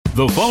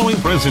The following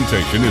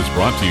presentation is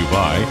brought to you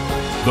by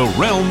The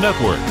Realm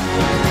Network.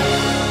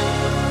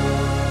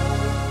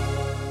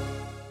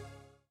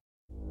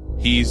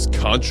 He's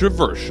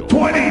controversial.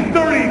 20,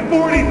 30,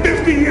 40,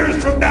 50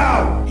 years from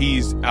now,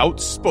 He's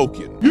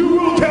outspoken. you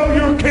will tell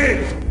your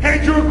kids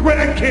and your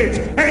grandkids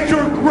and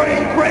your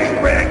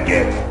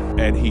great-great-grandkids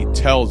And he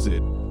tells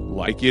it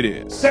like it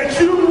is. that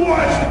you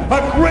was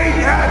a great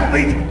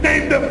athlete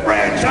named The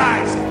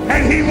Franchise,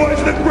 and he was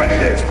the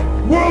greatest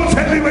world's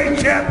heavyweight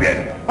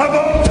champion of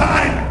all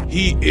time.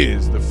 He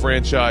is the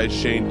franchise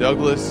Shane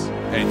Douglas,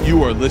 and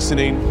you are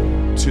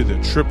listening to the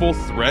Triple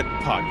Threat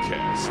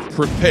Podcast.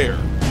 Prepare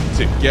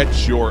to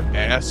get your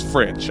ass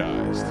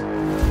franchised.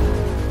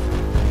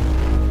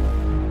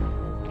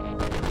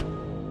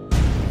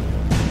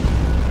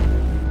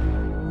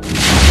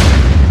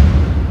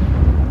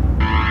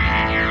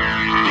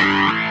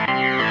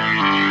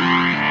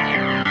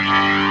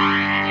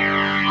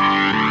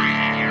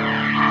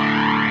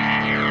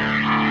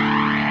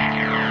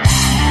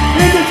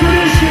 In the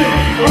tradition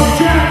of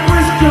Jack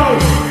Briscoe,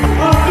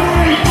 of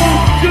Dory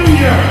Funk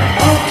Jr.,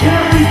 of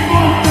Terry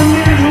Funk, the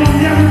man who'll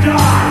never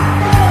die.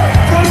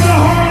 From the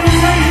Harley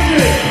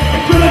Races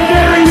to the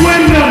Barry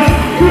Windham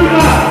to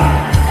the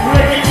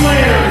Ric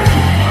Flairs.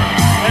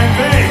 And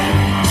they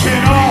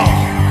can all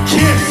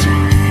kiss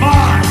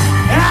my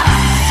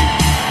ass.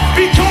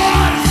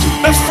 Because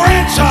the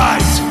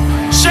franchise,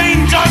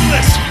 Shane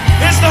Douglas,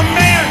 is the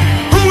man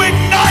who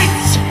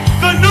ignites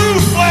the new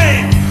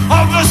flame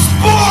of the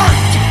sport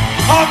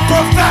of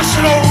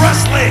professional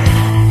wrestling.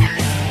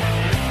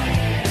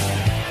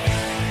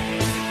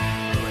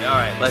 All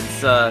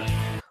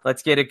right,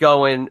 let's get it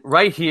going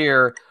right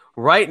here,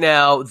 right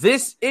now.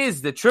 This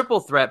is the Triple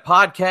Threat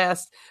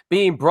Podcast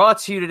being brought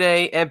to you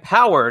today and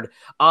powered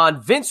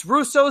on Vince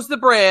Russo's The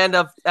Brand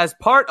as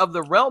part of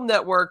the Realm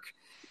Network.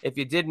 If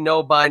you didn't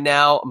know by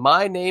now,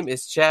 my name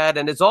is Chad,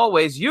 and as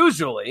always,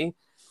 usually,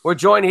 we're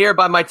joined here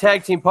by my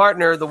tag team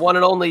partner, the one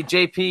and only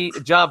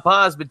JP John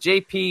Paz, but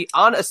JP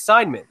on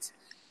assignment,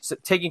 so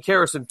taking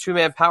care of some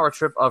two-man power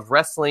trip of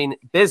wrestling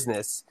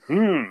business.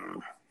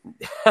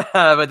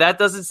 But that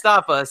doesn't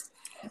stop us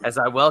as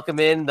I welcome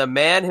in the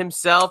man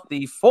himself,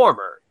 the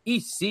former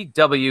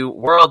ECW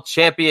World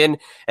Champion.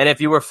 And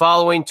if you were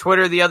following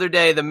Twitter the other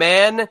day, the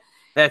man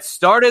that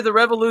started the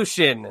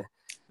revolution,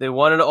 the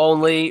one and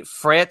only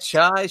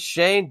franchise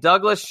Shane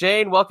Douglas.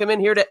 Shane, welcome in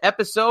here to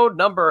episode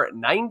number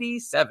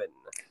 97.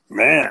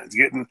 Man, it's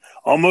getting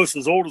almost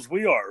as old as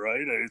we are,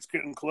 right? It's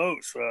getting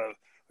close.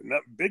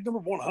 Big number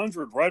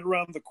 100 right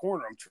around the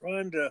corner. I'm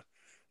trying to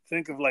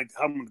think of like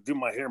how I'm going to do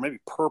my hair, maybe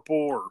purple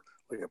or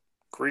like a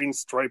green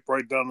stripe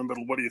right down the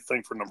middle. What do you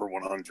think for number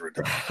 100?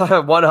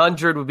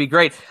 100 would be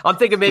great. I'm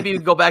thinking maybe you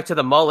could go back to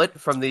the mullet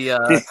from the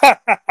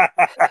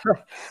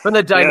from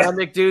the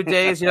Dynamic Dude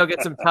days.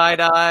 Get some tie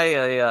dye,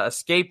 a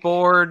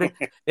skateboard.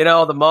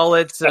 The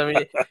mullets. I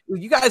mean,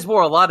 you guys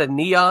wore a lot of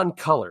neon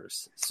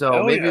colors,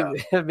 so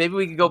maybe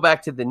we could go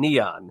back to the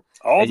neon.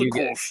 All the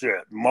cool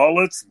shit,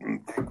 mullets,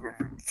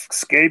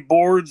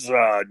 skateboards,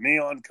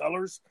 neon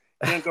colors.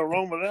 Can't go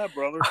wrong with that,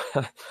 brother.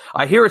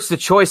 I hear it's the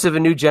choice of a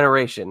new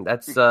generation.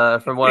 That's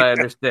from what I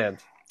understand.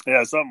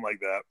 Yeah, something like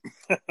that.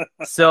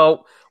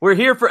 So we're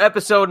here for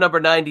episode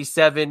number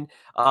 97.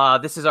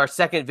 This is our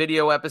second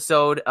video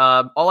episode.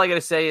 All I got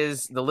to say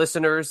is the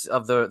listeners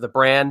of the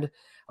brand,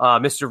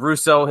 Mr.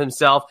 Russo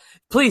himself,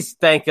 please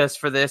thank us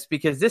for this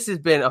because this has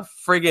been a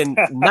friggin'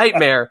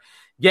 nightmare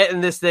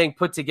getting this thing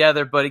put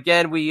together. But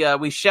again,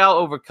 we shall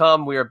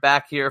overcome. We are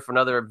back here for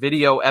another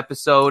video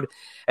episode.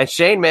 And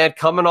Shane, man,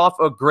 coming off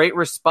a great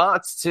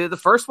response to the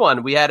first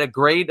one. We had a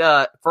great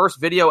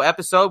first video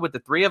episode with the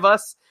three of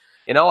us.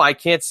 I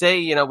can't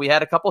say, we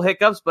had a couple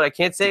hiccups, but I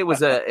can't say it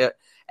was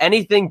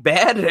anything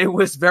bad. It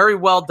was very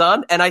well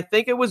done. And I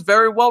think it was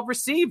very well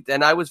received.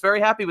 And I was very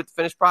happy with the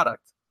finished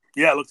product.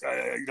 Yeah, look,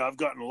 I've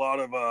gotten a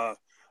lot of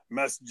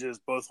messages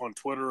both on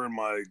Twitter and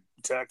my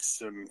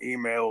texts and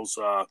emails.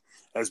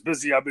 As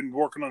busy, I've been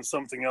working on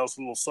something else,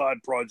 a little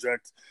side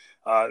project.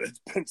 It's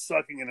been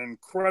sucking an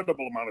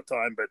incredible amount of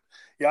time, but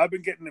yeah, I've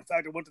been getting. In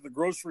fact, I went to the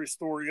grocery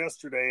store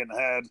yesterday and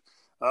had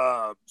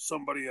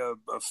somebody, a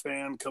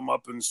fan, come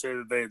up and say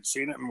that they had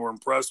seen it and were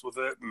impressed with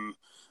it, and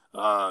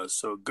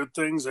so good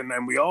things. And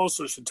then we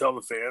also should tell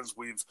the fans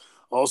we've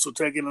also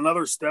taken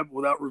another step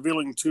without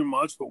revealing too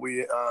much, but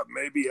we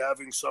may be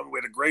having some. We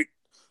had a great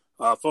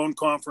phone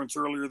conference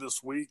earlier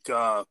this week,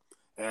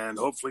 and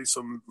hopefully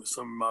some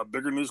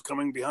bigger news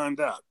coming behind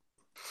that.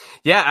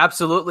 Yeah,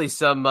 absolutely.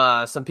 Some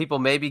people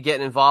may be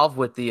getting involved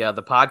with the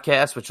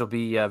podcast, which will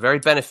be very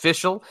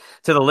beneficial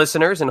to the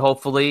listeners, and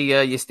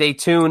hopefully you stay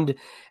tuned.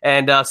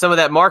 And some of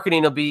that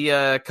marketing will be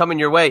coming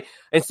your way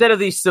instead of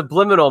the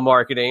subliminal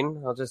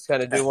marketing. I'll just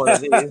kind of do one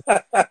of these.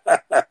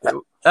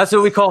 That's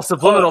what we call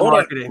subliminal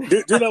marketing.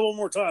 Do that one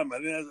more time. I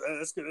mean,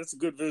 that's good. That's a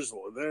good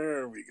visual.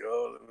 There we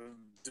go.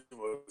 Do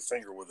a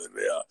finger with it.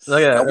 Yeah.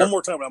 Look at that. One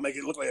more time. I'll make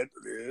it look like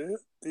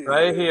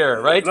right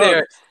here, right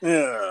there.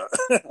 Yeah.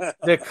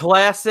 The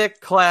classic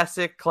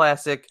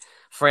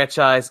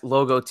franchise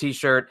logo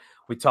T-shirt.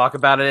 We talk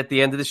about it at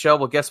the end of the show.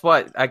 Well, guess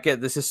what?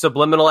 This is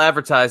subliminal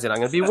advertising. I'm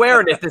going to be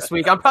wearing it this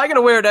week. I'm probably going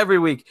to wear it every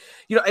week.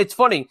 It's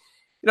funny.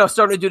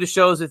 Starting to do the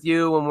shows with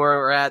you when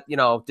we're at,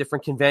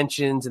 different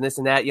conventions and this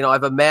and that,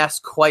 I've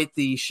amassed quite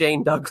the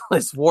Shane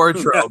Douglas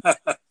wardrobe.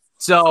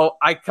 So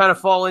I kind of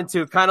fall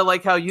into kind of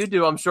like how you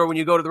do, I'm sure, when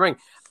you go to the ring.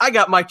 I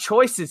got my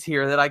choices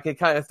here that I can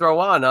kind of throw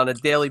on a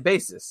daily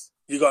basis.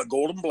 You got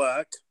gold and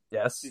black.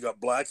 Yes. You got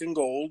black and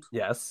gold.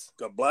 Yes.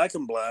 You got black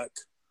and black.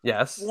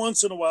 Yes.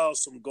 Once in a while,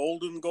 some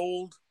gold and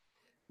gold.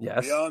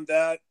 Yes. Beyond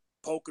that,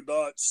 polka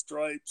dots,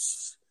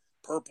 stripes,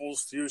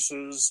 purples,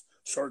 fuchsias,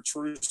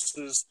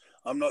 chartreuses.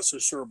 I'm not so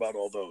sure about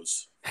all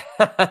those.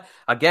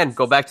 Again,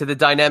 go back to the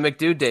Dynamic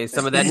Dude days.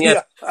 Some of that.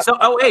 Yeah. So,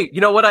 hey,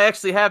 you know what I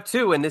actually have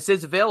too, and this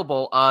is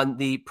available on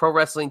the Pro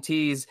Wrestling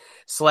Tees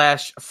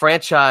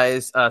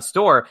 /franchise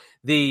store.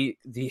 The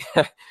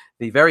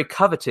very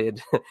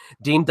coveted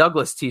Dean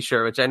Douglas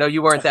T-shirt, which I know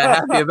you weren't that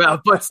happy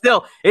about, but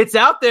still, it's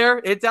out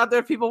there. It's out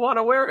there. People want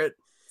to wear it.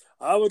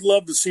 I would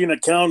love to see an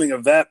accounting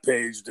of that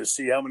page to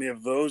see how many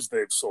of those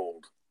they've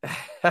sold.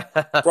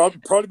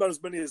 Probably about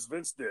as many as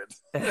Vince did.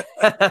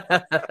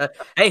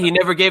 Hey, he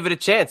never gave it a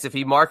chance. If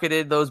he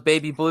marketed those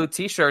baby blue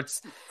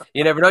T-shirts,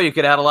 you never know. You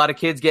could have had a lot of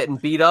kids getting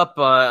beat up,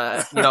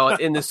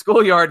 in the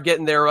schoolyard,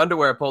 getting their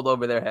underwear pulled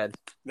over their head.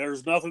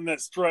 There's nothing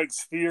that strikes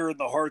fear in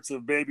the hearts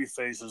of baby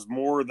faces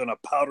more than a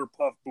powder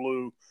puff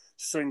blue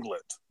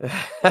singlet.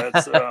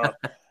 That's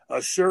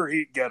a sure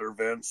heat getter,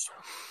 Vince.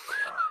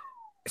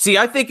 See,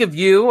 I think of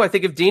you, I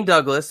think of Dean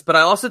Douglas, but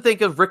I also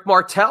think of Rick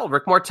Martel.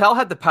 Rick Martel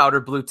had the powder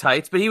blue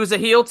tights, but he was a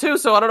heel too,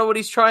 so I don't know what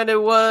he's trying to,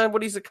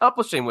 what he's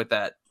accomplishing with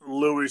that.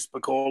 Louis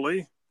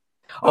Spicolli.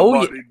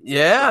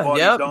 Yeah.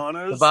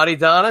 Donnas. The Body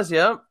Donnas,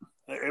 yeah.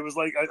 It was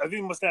like, I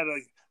think it must have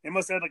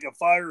had like a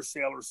fire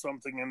sale or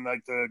something in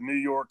like the New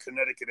York,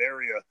 Connecticut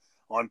area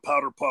on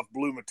powder puff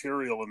blue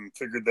material, and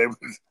figured they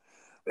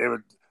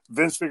would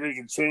Vince figured he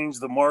could change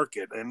the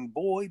market, and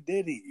boy,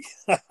 did he.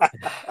 That's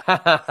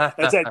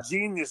that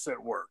genius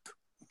at work.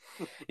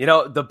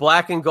 The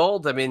black and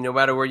gold, I mean, no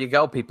matter where you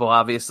go, people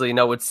obviously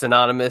know it's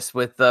synonymous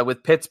with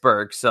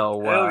Pittsburgh.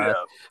 So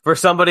for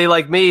somebody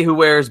like me who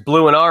wears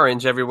blue and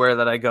orange everywhere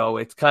that I go,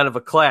 it's kind of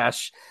a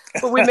clash.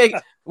 But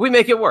we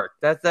make it work.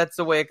 That's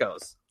the way it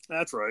goes.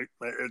 That's right.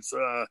 It's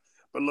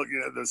but look,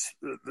 this,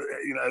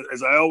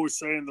 as I always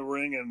say in the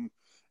ring,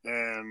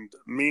 and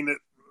mean it,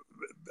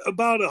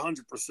 about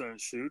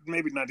 100% shoot,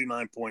 maybe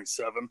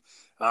 99.7.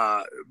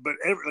 But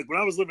when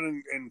I was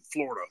living in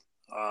Florida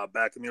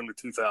back in the early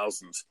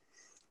 2000s,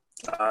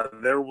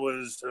 there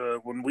was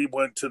when we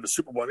went to the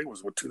Super Bowl. I think it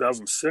was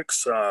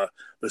 2006. The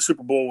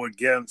Super Bowl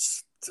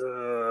against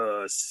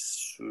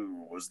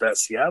was that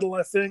Seattle?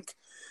 I think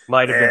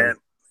might have been.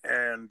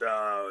 And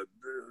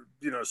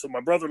so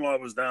my brother-in-law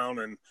was down,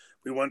 and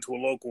we went to a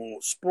local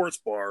sports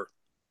bar,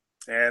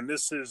 and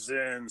this is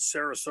in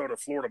Sarasota,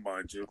 Florida,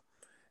 mind you.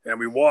 And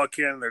we walk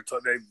in, they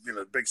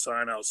big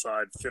sign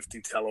outside,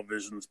 50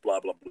 televisions, blah,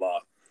 blah,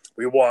 blah.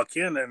 We walk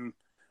in, and,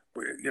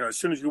 as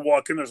soon as you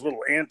walk in, there's a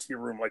little ante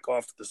room, like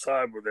off to the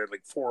side, where they had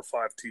like 4 or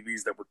 5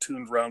 TVs that were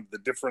tuned around the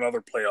different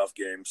other playoff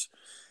games.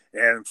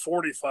 And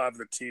 45 of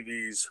the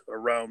TVs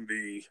around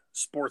the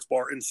sports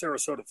bar in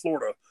Sarasota,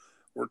 Florida,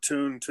 were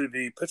tuned to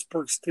the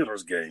Pittsburgh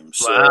Steelers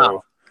games.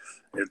 Wow. So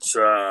it's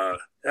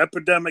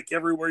epidemic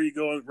everywhere you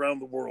go around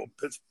the world.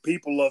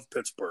 People love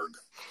Pittsburgh.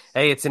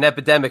 Hey, it's an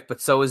epidemic,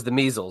 but so is the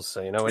measles.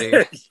 So you know what?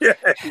 Yeah.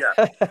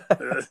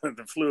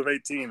 The flu of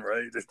 18,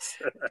 right?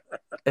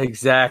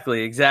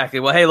 Exactly.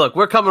 Well, hey, look,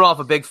 we're coming off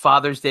a big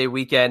Father's Day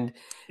weekend.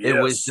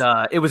 Yes.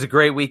 It was a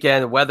great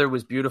weekend. The weather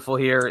was beautiful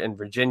here in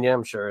Virginia.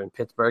 I'm sure in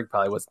Pittsburgh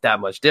probably wasn't that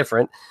much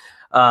different.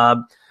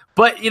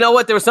 But you know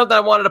what? There was something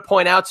I wanted to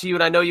point out to you,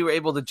 and I know you were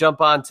able to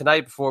jump on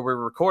tonight before we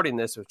were recording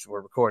this, which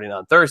we're recording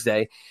on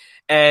Thursday.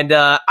 And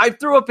I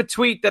threw up a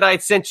tweet that I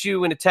had sent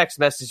you in a text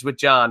message with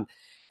John.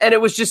 And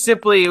it was just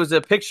simply, it was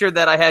a picture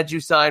that I had you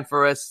sign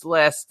for us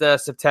last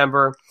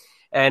September.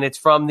 And it's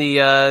from the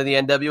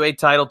NWA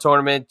title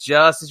tournament,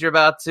 just as you're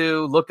about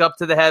to look up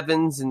to the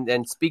heavens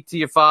and speak to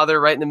your father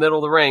right in the middle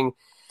of the ring.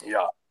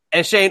 Yeah.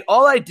 And Shane,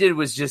 all I did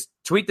was just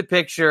tweet the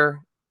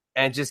picture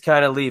and just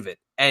kind of leave it.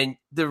 And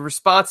the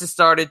responses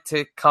started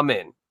to come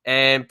in.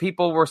 And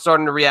people were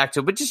starting to react to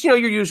it. But just, your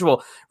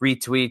usual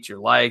retweets, your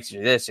likes,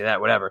 your this, your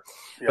that, whatever.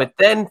 Yeah. But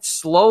then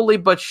slowly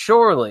but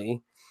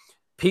surely,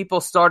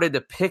 people started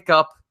to pick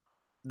up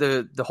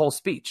the whole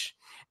speech.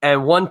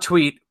 And one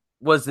tweet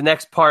was the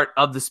next part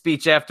of the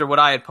speech after what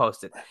I had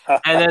posted.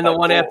 And then the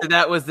one after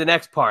that was the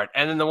next part.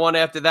 And then the one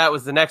after that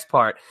was the next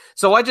part.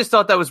 So I just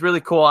thought that was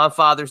really cool on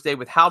Father's Day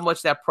with how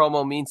much that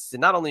promo means to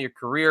not only your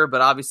career,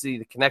 but obviously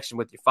the connection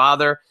with your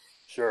father.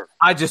 Sure.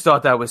 I just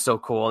thought that was so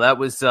cool. That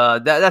was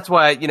that's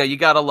why, you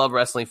got to love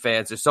wrestling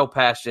fans. They're so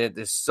passionate.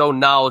 They're so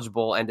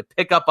knowledgeable. And to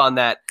pick up on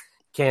that,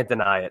 can't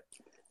deny it.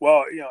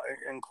 Well,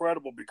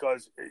 incredible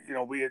because,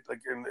 we had,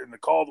 like in the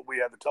call that we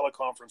had, the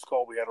teleconference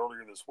call we had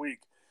earlier this week,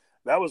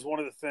 that was one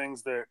of the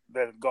things that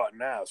had gotten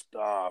asked.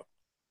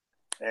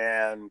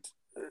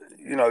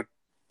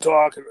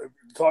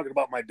 Talking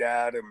about my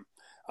dad and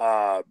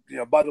By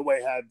the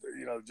way, had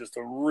just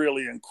a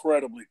really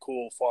incredibly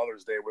cool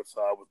Father's Day with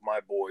my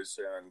boys,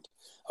 and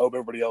I hope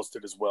everybody else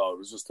did as well. It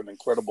was just an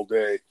incredible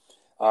day.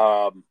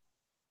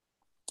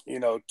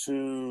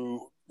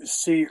 To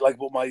see like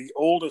what my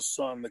oldest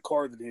son, the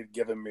card that he had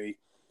given me,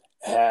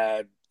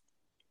 had.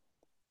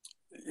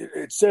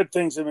 It said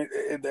things in me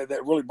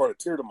that really brought a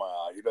tear to my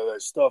eye.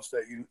 That stuff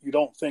that you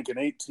don't think an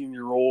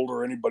 18-year-old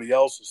or anybody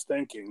else is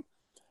thinking,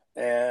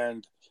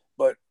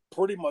 but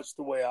pretty much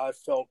the way I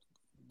felt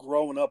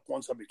growing up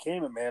once I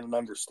became a man and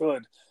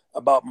understood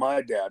about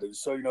my dad. And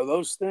so,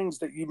 those things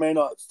that you may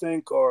not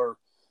think are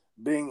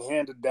being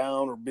handed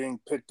down or being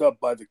picked up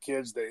by the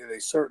kids, they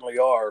certainly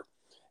are.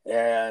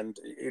 And,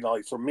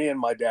 like for me and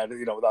my dad,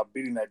 without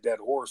beating that dead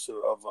horse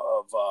of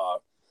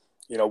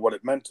what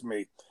it meant to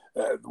me,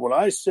 when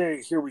I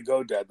say "Here we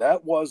go, Dad,"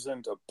 that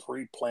wasn't a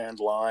pre-planned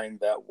line.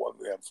 That was,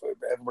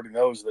 everybody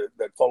knows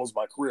that follows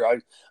my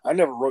career. I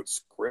never wrote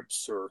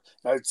scripts, or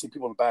I'd see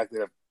people in the back that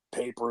have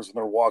papers and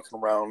they're walking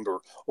around,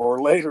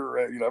 or later,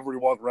 everybody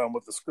walked around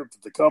with the script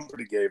that the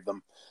company gave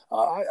them.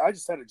 I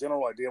just had a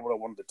general idea what I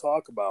wanted to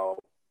talk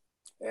about,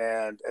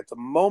 and at the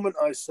moment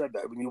I said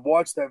that, when you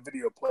watch that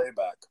video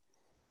playback,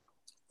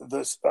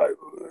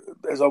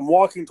 as I'm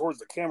walking towards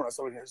the camera, I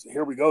said,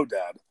 "Here we go,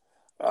 Dad."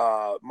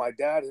 My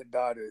dad had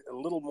died a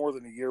little more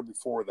than a year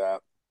before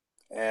that.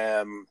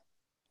 And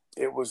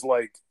it was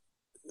like,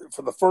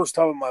 for the first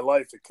time in my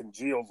life, it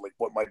congealed like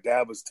what my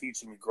dad was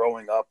teaching me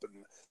growing up,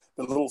 and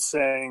the little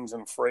sayings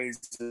and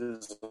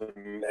phrases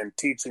and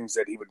teachings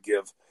that he would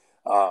give.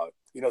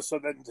 So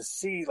then to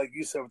see, like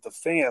you said, with the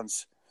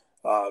fans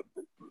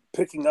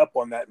picking up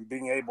on that and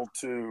being able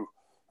to,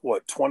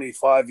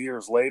 25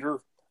 years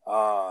later,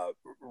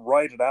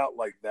 write it out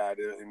like that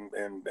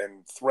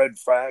in thread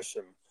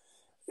fashion,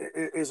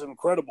 is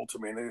incredible to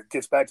me. And it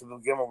gets back to the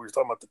beginning when we were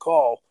talking about the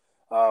call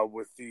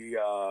with the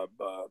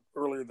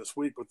earlier this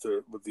week with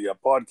the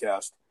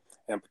podcast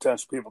and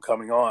potential people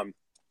coming on,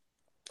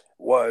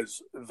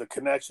 was the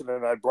connection,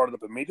 and I brought it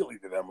up immediately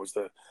to them, was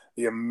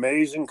the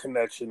amazing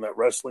connection that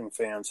wrestling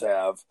fans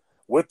have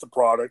with the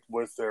product,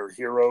 with their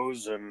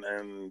heroes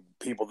and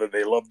people that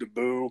they love to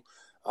boo.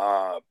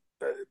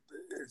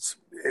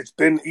 It's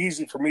been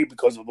easy for me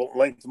because of the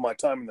length of my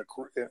time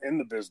in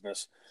the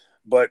business.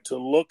 But to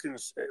look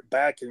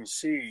back and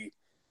see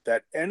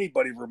that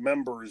anybody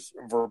remembers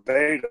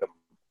verbatim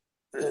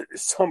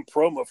some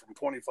promo from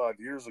 25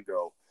 years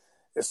ago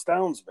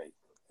astounds me.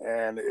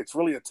 And it's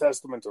really a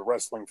testament to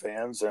wrestling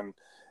fans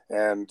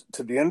and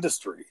to the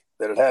industry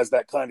that it has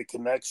that kind of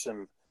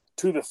connection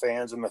to the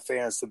fans and the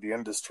fans to the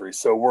industry.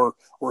 So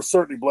we're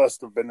certainly blessed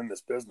to have been in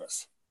this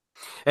business.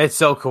 It's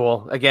so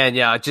cool. Again,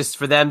 yeah, just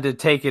for them to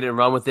take it and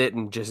run with it,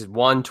 and just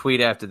one tweet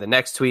after the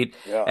next tweet.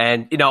 Yeah.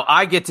 And,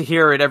 I get to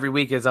hear it every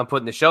week as I'm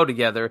putting the show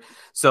together.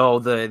 So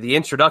the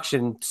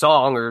introduction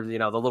song, or, the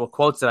little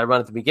quotes that I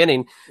run at the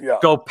beginning,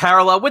 go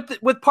parallel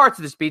with parts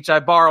of the speech I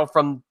borrow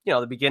from,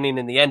 the beginning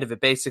and the end of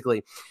it,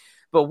 basically.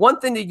 But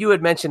one thing that you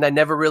had mentioned I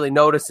never really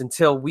noticed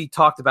until we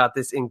talked about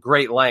this in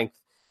great length,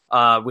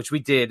 which we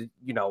did,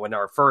 in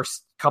our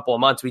first couple of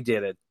months. We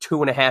did a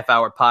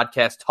 2.5-hour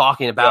podcast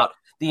talking about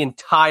the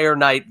entire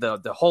night,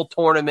 the whole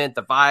tournament,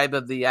 the vibe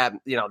of the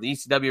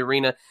ECW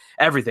arena,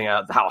 everything,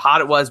 how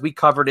hot it was. We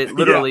covered it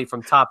literally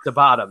from top to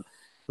bottom.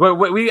 We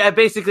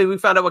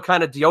found out what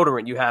kind of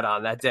deodorant you had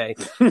on that day.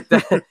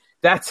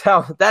 That's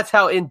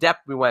how in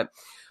depth we went.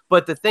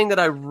 But the thing that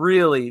I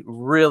really,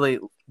 really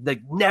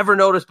never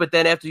noticed, but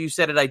then after you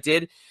said it, I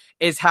did,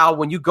 is how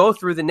when you go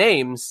through the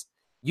names,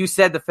 you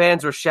said the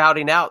fans were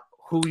shouting out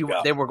who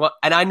they were going,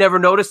 and I never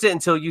noticed it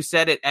until you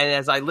said it. And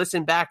as I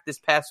listened back this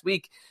past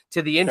week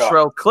to the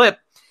intro clip,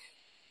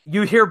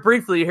 you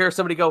hear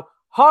somebody go,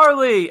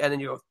 "Harley," and then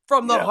you go,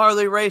 "From the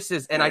Harley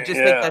races." And I just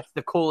think that's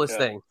the coolest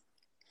thing.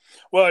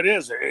 Well, it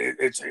is.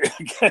 It's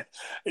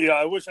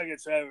I wish I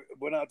could say I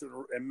went out there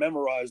and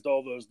memorized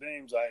all those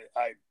names.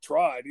 I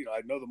tried.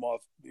 I know them off.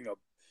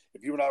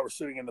 If you and I were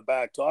sitting in the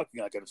back talking,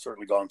 I could have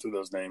certainly gone through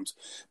those names.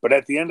 But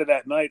at the end of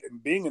that night,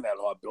 and being in that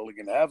hot building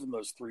and having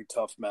those 3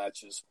 tough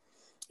matches,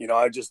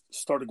 I just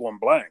started going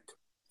blank,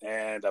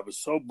 and I was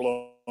so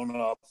blown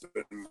up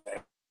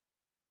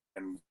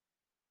and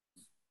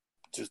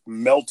just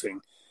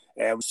melting,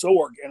 and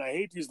and I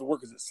hate to use the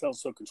word because it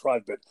sounds so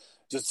contrived, but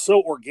just so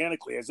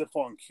organically, as if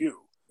on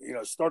cue,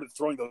 started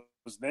throwing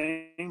those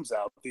names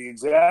out, the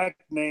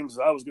exact names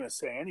I was going to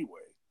say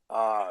anyway.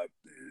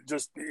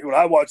 Just when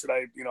I watch it,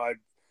 I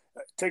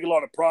take a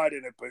lot of pride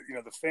in it, but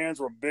the fans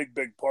were a big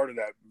part of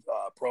that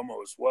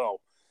promo as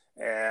well,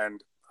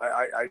 and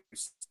I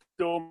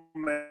still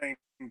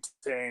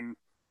maintain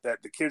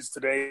that the kids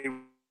today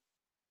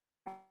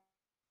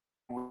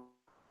would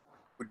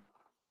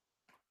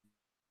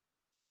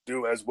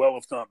do as well,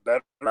 if not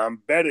better. And I'm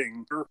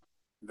betting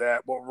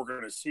that what we're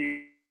going to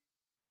see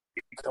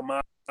come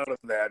out of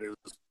that is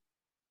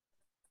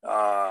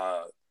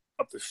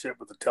up the shit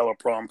with the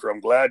teleprompter.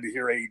 I'm glad to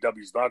hear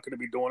AEW's not going to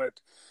be doing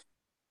it.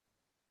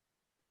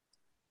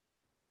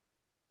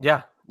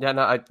 Yeah.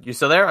 No, you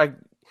still there?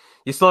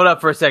 You slowed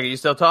up for a second. You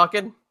still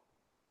talking?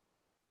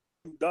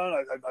 done.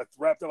 I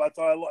wrapped up. I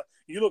thought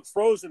you look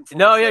frozen.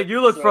 No, yeah,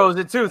 you look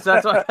frozen too. So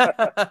that's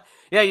why.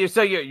 Yeah,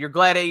 you're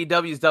glad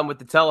AEW's done with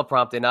the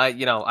teleprompter, and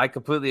I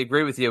completely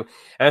agree with you.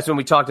 And that's when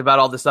we talked about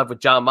all this stuff with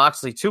Jon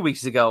Moxley 2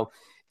 weeks ago.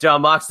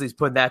 Jon Moxley's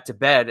putting that to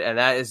bed, and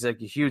that is a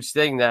huge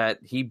thing that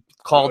he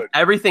called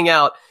everything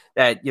out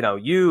that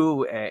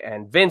you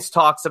and Vince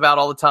talks about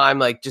all the time,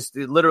 like just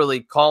literally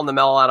calling them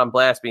all out on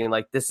blast, being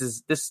like,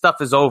 this stuff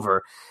is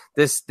over.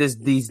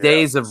 These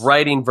days of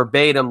writing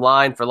verbatim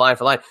line for line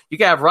for line. You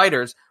can have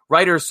writers.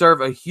 Writers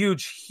serve a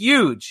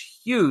huge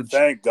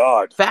thank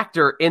God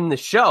factor in the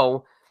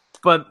show,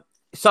 but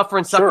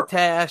Suffering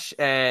Succotash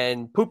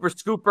and Pooper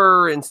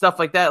Scooper and stuff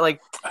like that,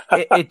 like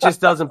it just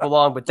doesn't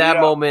belong. But that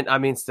moment, I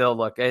mean, still,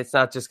 look, it's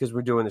not just because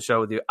we're doing the show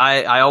with you.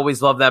 I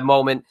always love that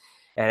moment.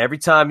 And every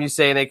time you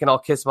say they can all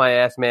kiss my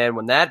ass, man,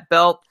 when that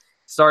belt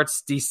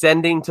starts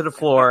descending to the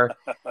floor,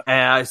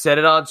 and I said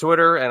it on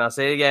Twitter and I'll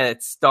say it again,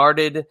 it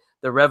started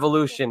the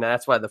revolution.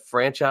 That's why the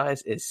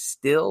franchise is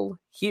still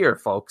here,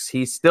 folks.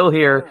 He's still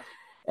here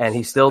and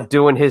he's still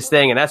doing his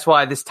thing. And that's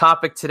why this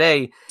topic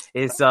today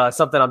is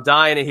something I'm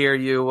dying to hear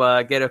you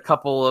get a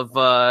couple of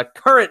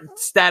current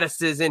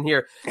statuses in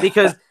here,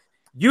 because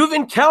you've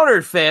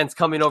encountered fans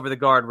coming over the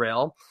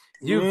guardrail.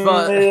 You've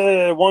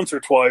once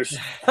or twice.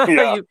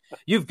 Yeah.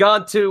 You've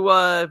gone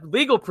to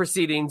legal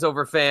proceedings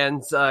over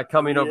fans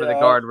coming over the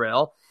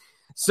guardrail.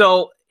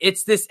 So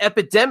it's this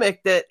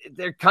epidemic that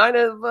they're kind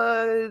of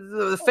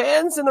the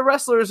fans and the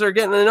wrestlers are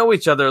getting to know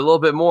each other a little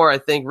bit more, I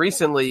think,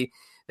 recently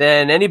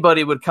than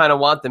anybody would kind of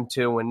want them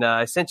to. And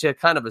I sent you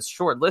kind of a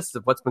short list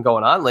of what's been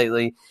going on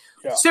lately.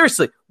 Yeah.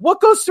 Seriously, what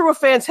goes through a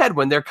fan's head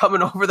when they're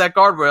coming over that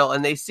guardrail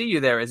and they see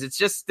you there? Is it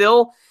just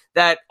still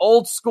that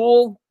old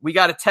school, we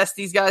got to test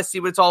these guys, see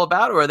what it's all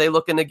about, or are they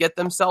looking to get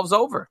themselves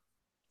over?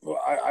 Well,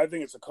 I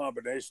think it's a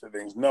combination of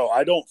things. No,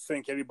 I don't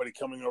think anybody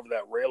coming over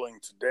that railing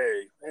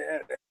today,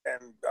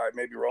 and I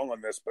may be wrong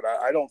on this, but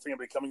I don't think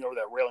anybody coming over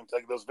that railing,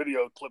 like those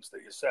video clips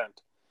that you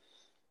sent.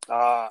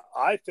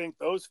 I think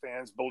those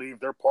fans believe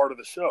they're part of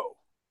the show.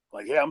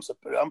 Like, hey,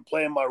 I'm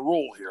playing my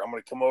role here. I'm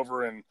going to come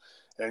over and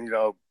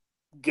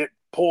get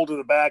pulled to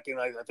the back, and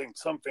I think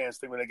some fans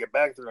think when they get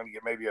back, they're going to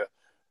get maybe a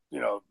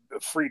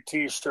free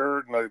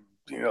T-shirt and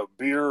a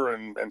beer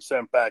and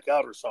sent back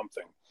out or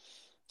something.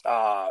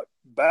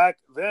 Back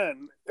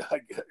then,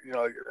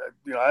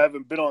 I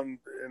haven't been on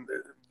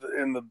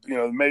in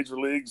the major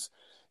leagues,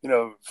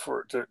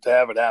 to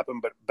have it happen.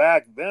 But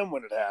back then,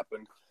 when it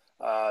happened,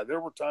 there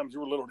were times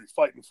you were literally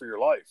fighting for your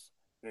life.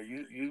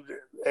 You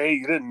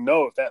didn't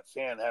know if that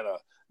fan had a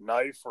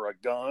knife or a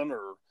gun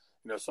or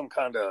some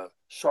kind of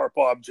sharp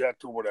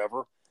object or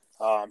whatever.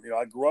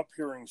 I grew up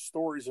hearing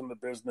stories in the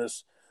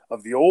business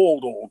of the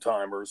old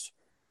timers,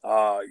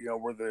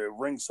 where the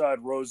ringside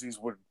Rosies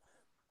would,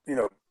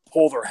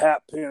 pull their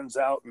hat pins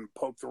out and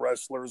poke the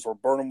wrestlers or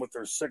burn them with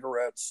their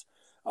cigarettes,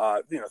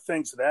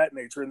 things of that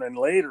nature. And then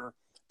later,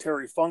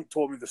 Terry Funk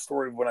told me the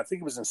story of when I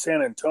think it was in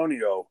San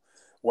Antonio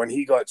when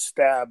he got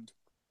stabbed,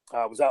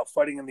 was out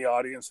fighting in the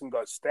audience and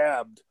got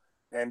stabbed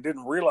and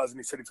didn't realize. And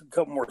he said he took a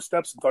couple more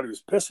steps and thought he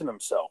was pissing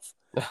himself.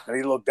 And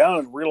he looked down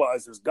and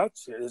realized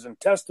his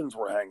intestines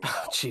were hanging out.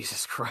 Oh,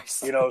 Jesus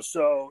Christ.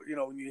 So,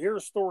 when you hear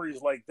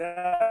stories like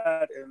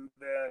that, and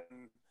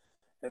then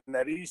in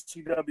that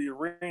ECW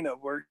arena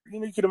where,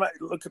 you can imagine,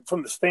 look at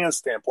from the fan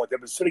standpoint, they've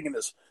been sitting in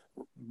this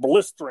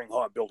blistering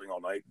hot building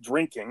all night,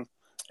 drinking,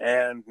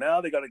 and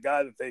now they got a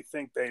guy that they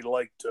think they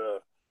like to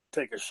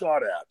take a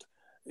shot at.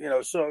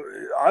 So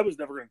I was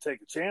never going to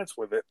take a chance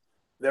with it.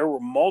 There were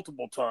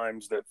multiple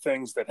times that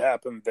things that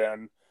happened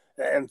then,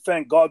 and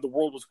thank God the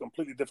world was a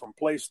completely different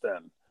place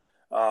then.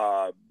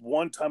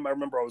 One time I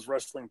remember I was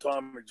wrestling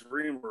Tommy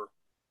Dreamer,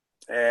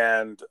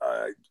 and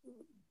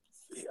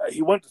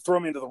he went to throw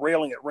me into the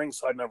railing at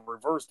ringside, and I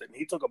reversed it, and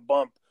he took a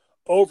bump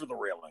over the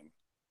railing.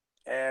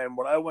 And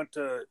when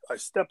I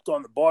stepped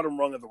on the bottom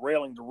rung of the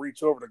railing to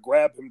reach over to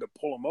grab him to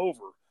pull him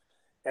over.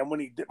 And when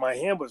he did,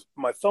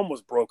 my thumb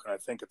was broken, I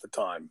think, at the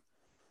time.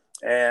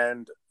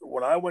 And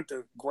when I went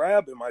to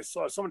grab him, I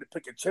saw somebody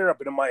pick a chair up,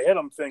 and in my head,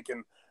 I'm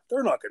thinking,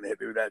 they're not going to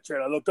hit me with that chair.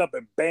 And I looked up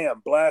and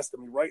bam, blasted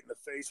me right in the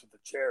face with the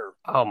chair.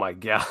 Oh my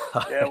God.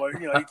 Yeah. Well,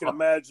 you can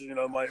imagine,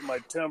 my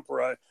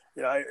temper. I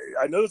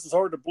know this is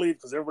hard to believe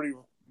because everybody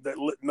that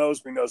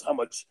knows me knows how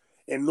much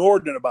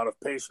inordinate amount of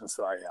patience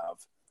that I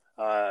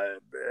have,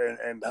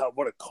 and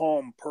what a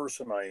calm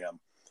person I am.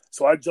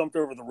 So I jumped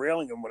over the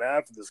railing and went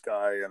after this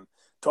guy, and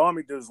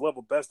Tommy did his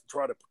level best to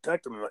try to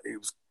protect him. He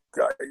was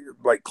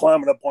like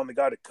climbing up on the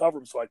guy to cover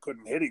him so I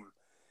couldn't hit him.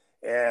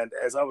 And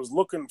as I was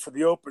looking for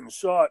the open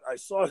shot, I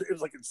saw it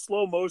was like in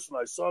slow motion.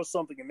 I saw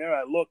something in there.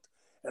 I looked,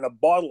 and a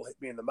bottle hit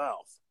me in the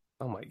mouth.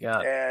 Oh my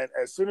God. And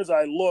as soon as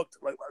I looked,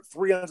 like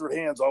 300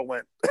 hands all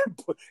went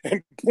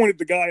and pointed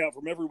the guy out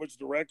from every which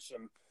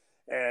direction.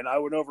 And I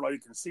went over, and all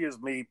you can see is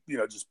me,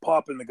 just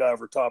popping the guy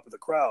over top of the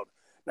crowd.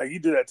 Now, you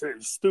do that today. It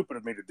was stupid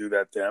of me to do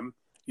that then.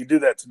 You do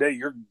that today,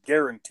 you're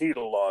guaranteed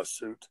a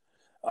lawsuit.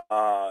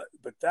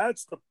 But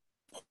that's the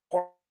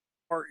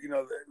part,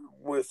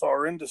 with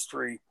our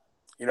industry,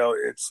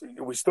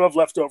 we still have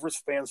leftovers,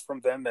 fans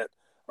from then that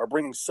are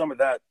bringing some of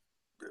that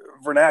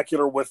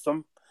vernacular with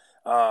them,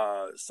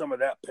 some of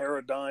that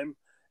paradigm,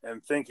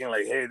 and thinking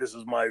like, hey, this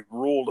is my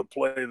role to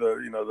play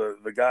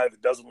the guy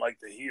that doesn't like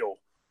the heel.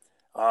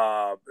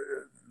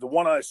 The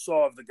one I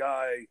saw of the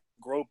guy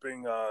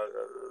groping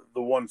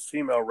the one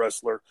female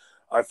wrestler,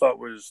 I thought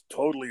was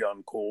totally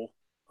uncool.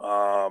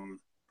 I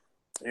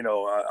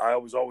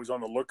was always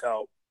on the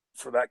lookout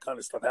for that kind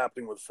of stuff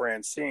happening with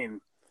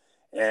Francine.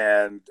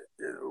 And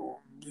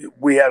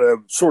we had a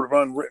sort of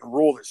unwritten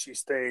rule that she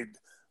stayed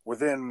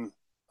within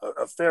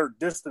a fair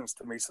distance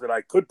to me so that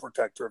I could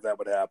protect her if that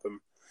would happen.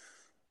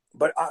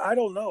 But I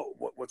don't know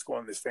what's going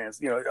on with these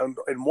fans. On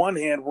one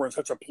hand, we're in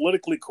such a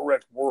politically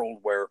correct world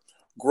where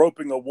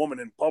groping a woman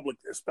in public,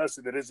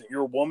 especially that isn't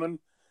your woman,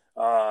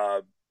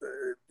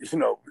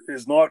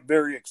 is not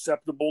very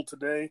acceptable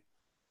today.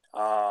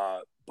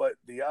 But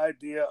the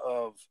idea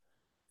of,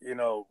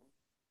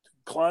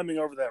 climbing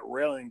over that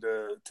railing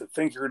to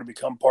think you're going to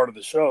become part of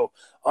the show,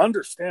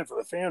 understand, for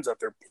the fans out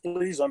there,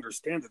 please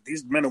understand that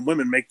these men and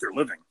women make their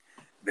living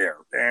there,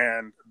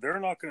 and they're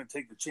not going to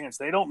take the chance.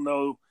 They don't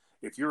know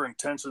if your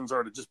intentions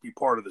are to just be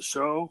part of the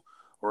show,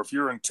 or if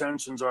your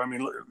intentions are,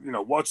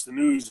 watch the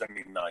news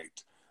any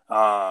night.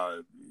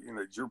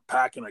 You're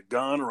packing a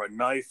gun or a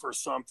knife or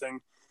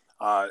something,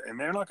 and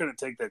they're not going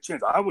to take that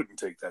chance. I wouldn't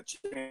take that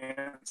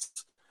chance.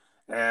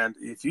 And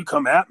if you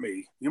come at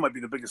me, you might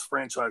be the biggest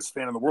franchise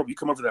fan in the world. You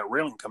come over that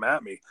railing and come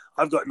at me,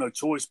 I've got no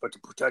choice but to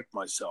protect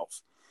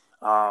myself.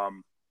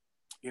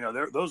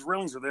 Those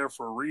railings are there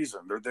for a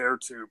reason. They're there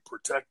to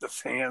protect the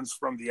fans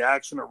from the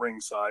action at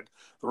ringside.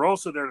 They're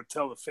also there to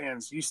tell the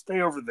fans, you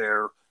stay over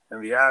there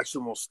and the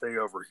action will stay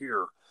over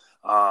here.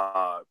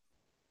 I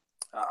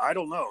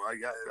don't know.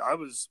 I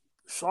was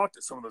shocked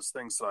at some of those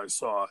things that I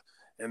saw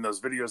in those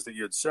videos that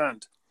you had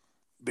sent,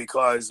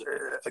 because,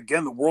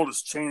 again, the world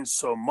has changed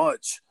so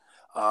much.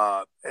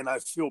 And I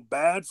feel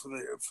bad for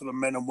the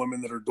men and women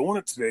that are doing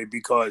it today,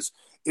 because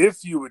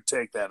if you would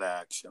take that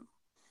action,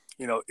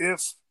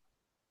 if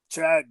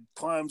Chad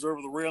climbs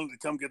over the railing to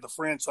come get the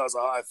franchise a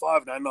high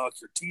five and I knock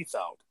your teeth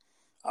out,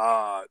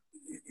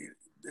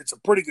 it's a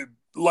pretty good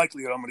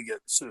likelihood I'm going to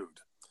get sued.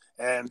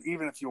 And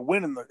even if you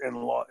win in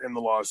the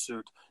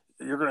lawsuit,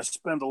 you're going to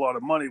spend a lot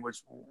of money,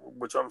 which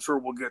I'm sure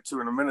we'll get to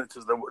in a minute,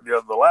 because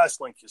the last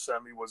link you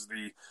sent me was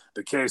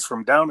the case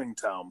from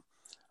Downingtown.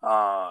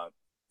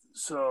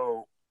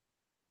 So,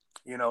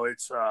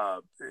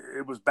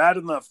 it was bad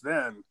enough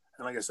then,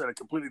 and like I said, a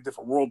completely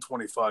different world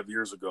 25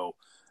 years ago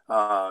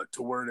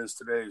to where it is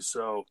today.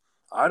 So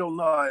I don't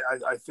know.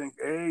 I think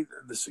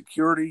the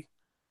security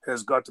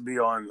has got to be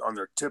on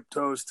their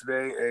tiptoes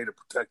today. To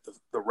protect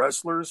the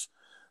wrestlers,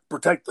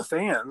 protect the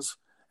fans,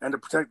 and to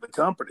protect the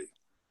company.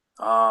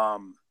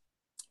 You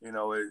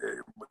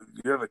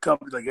have a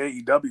company like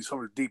AEW,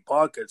 some of the deep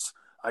pockets.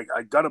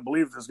 I got to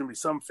believe there's going to be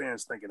some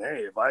fans thinking,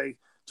 hey, if I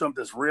jump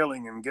this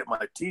railing and get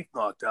my teeth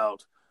knocked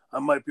out, I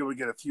might be able to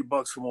get a few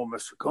bucks from old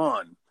Mr.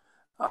 Khan.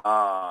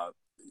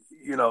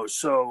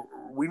 So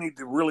we need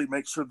to really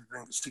make sure that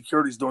the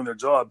security's doing their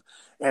job.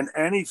 And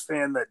any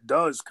fan that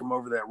does come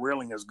over that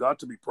railing has got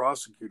to be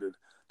prosecuted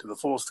to the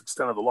fullest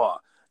extent of the law,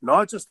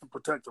 not just to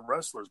protect the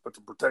wrestlers, but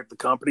to protect the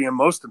company and,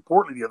 most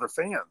importantly, the other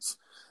fans.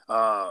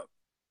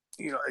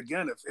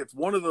 Again, if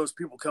one of those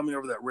people coming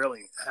over that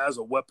railing has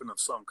a weapon of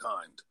some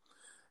kind,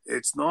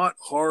 it's not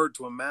hard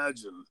to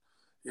imagine,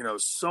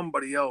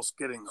 somebody else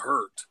getting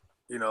hurt.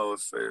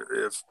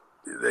 If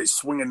they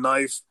swing a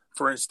knife,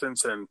 for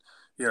instance, and,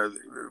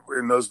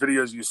 in those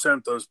videos you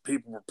sent, those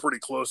people were pretty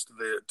close to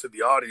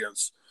the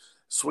audience,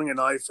 swing a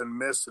knife and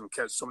miss and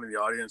catch somebody in the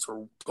audience,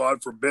 or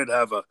God forbid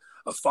have a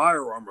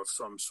firearm of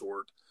some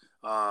sort.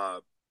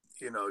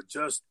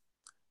 Just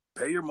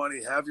pay your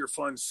money, have your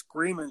fun,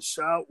 scream and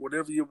shout,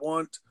 whatever you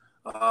want.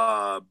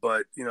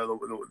 But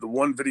the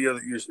one video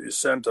that you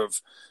sent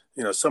of,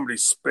 somebody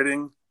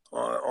spitting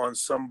on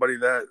somebody,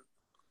 that,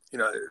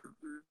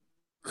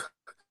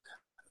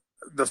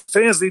 the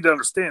fans need to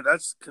understand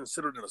that's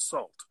considered an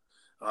assault.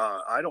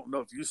 I don't know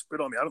if you spit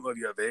on me. I don't know if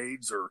you have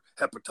AIDS or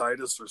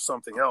hepatitis or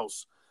something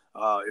else.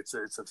 It's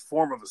a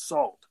form of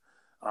assault.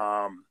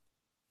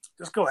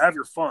 Just go have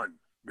your fun.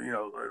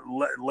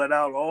 Let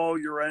out all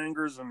your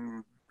angers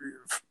and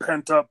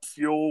pent up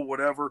fuel,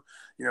 whatever.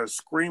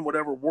 Scream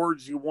whatever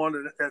words you want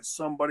at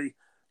somebody.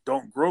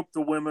 Don't grope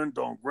the women.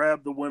 Don't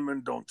grab the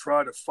women. Don't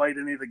try to fight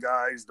any of the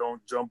guys.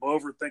 Don't jump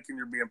over thinking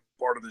you're being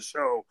part of the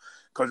show,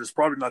 because it's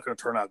probably not going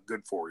to turn out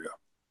good for you.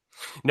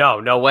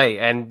 No way.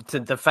 And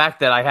the fact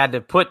that I had to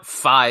put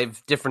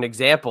 5 different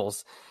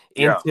examples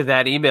into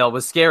that email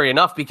was scary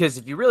enough, because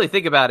if you really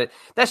think about it,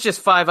 that's just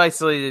 5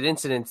 isolated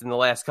incidents in the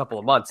last couple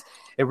of months.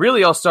 It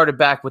really all started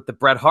back with the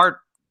Bret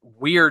Hart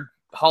weird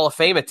Hall of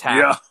Fame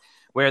attack,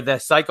 where the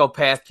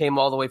psychopath came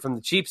all the way from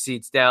the cheap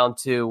seats down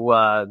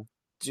to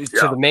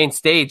the main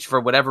stage. For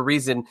whatever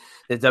reason,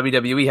 the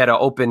WWE had an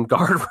open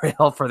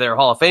guardrail for their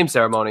Hall of Fame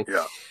ceremony.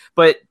 Yeah.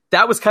 But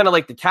that was kind of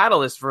like the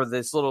catalyst for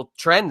this little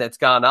trend that's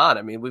gone on.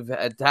 I mean, we've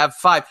had to have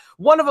 5.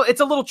 One of them,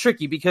 it's a little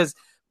tricky, because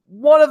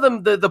one of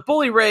them, the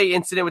Bully Ray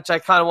incident, which I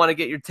kind of want to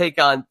get your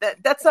take on,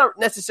 that's not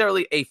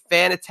necessarily a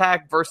fan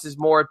attack versus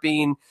more it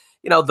being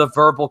the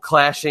verbal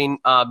clashing.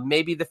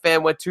 Maybe the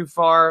fan went too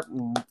far.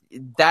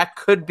 That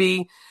could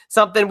be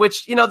something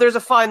which, there's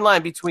a fine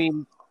line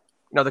between,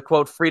 the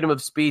quote, freedom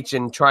of speech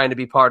and trying to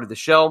be part of the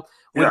show.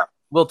 Yeah.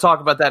 We'll talk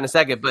about that in a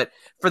second. But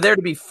for there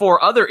to be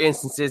 4 other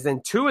instances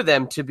and 2 of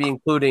them to be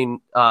including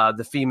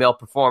the female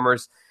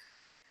performers,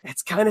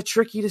 it's kind of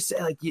tricky to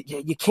say. Like,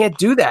 you can't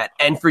do that.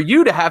 And for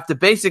you to have to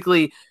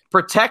basically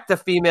protect the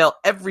female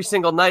every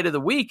single night of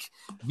the week,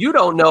 you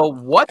don't know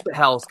what the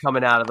hell's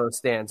coming out of those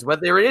stands,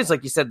 whether it is,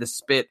 like you said, the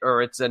spit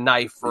or it's a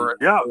knife or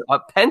a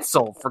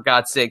pencil, for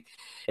God's sake.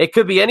 It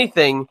could be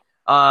anything.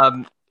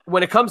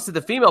 When it comes to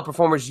the female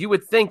performers, you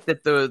would think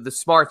that the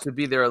smarts would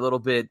be there a little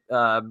bit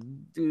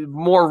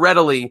more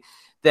readily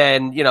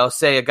than,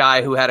 say a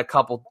guy who had a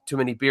couple too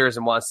many beers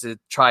and wants to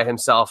try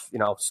himself,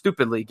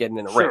 stupidly getting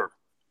in a ring.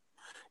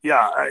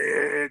 Yeah,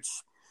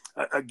 it's,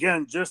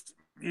 again, just,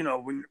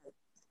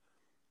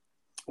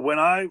 when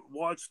I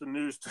watch the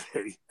news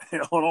today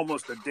on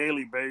almost a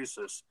daily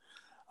basis,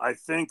 I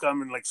think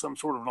I'm in like some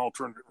sort of an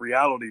alternate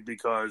reality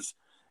because,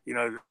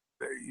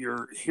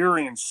 you're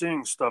hearing and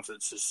seeing stuff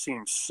that just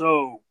seems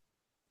so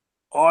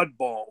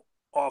oddball,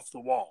 off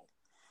the wall.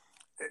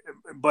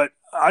 But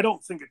I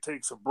don't think it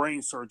takes a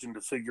brain surgeon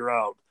to figure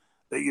out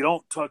that you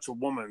don't touch a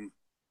woman,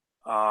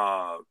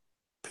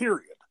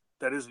 period,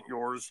 that isn't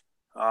yours.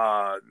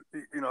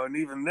 And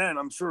even then,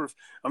 I'm sure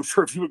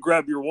if you would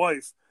grab your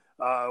wife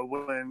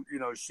when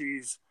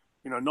she's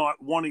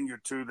not wanting you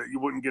to, that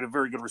you wouldn't get a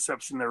very good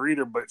reception there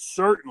either. But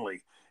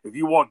certainly, if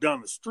you walk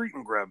down the street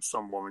and grab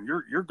some woman,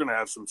 you're going to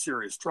have some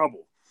serious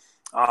trouble.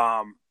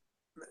 I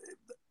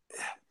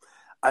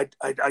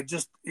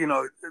just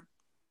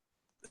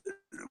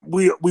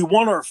we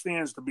want our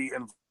fans to be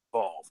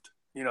involved.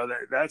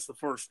 That's the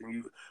first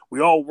thing.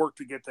 We all work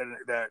to get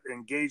that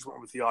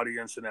engagement with the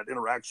audience and that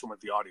interaction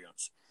with the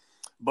audience.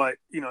 But,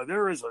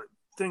 there is a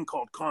thing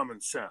called common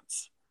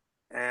sense.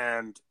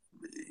 And,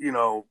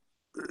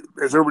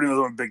 as everybody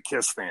knows, I'm a big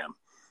Kiss fan.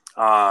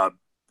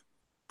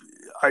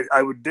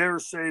 I would dare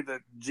say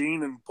that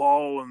Gene and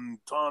Paul and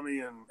Tommy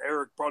and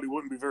Eric probably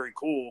wouldn't be very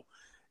cool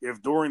if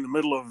during the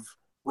middle of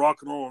Rock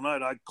and Roll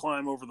Night, I'd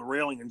climb over the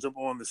railing and jump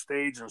on the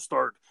stage and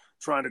start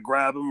trying to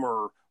grab him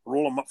or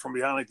roll him up from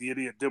behind like the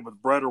idiot did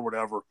with Brett or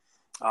whatever.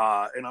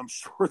 And I'm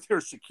sure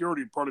their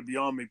security would probably be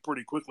on me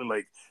pretty quickly,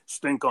 like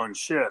stink on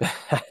shit,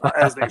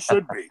 as they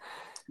should be.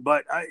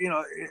 But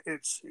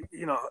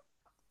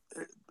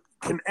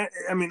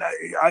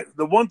the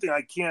one thing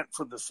I can't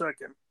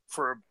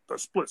for a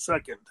split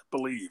second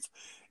believe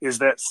is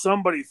that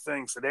somebody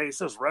thinks that, hey, it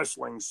says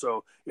wrestling,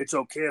 so it's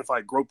okay if I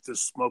grope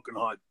this smoking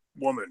hot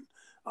woman,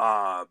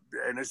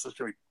 and it's just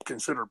going to be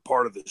considered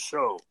part of the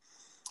show.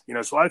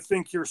 So I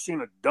think you're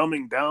seeing a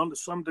dumbing down to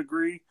some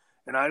degree.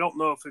 And I don't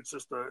know if it's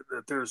just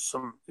that there's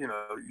some, you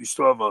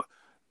still have a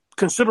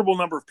considerable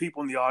number of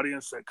people in the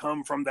audience that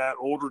come from that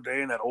older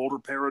day and that older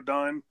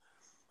paradigm.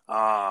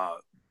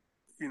 But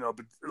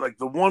like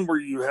the one where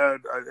you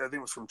had, I think it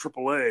was from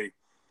AAA,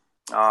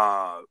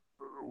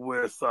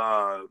 with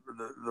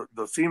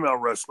the female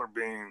wrestler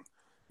being,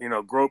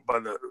 groped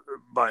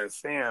by a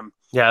fan.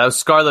 Yeah, that was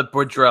Scarlett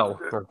Bordeaux,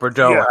 or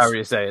Bordeaux, Yes. however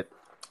you say it.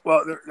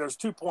 Well, there's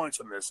 2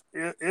 points on this.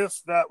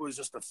 If that was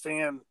just a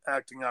fan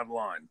acting out of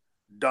line,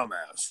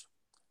 dumbass.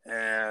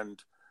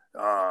 And,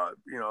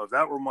 if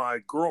that were my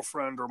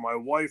girlfriend or my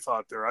wife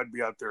out there, I'd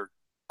be out there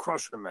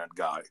crushing that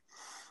guy.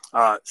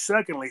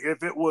 Secondly,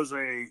 if it was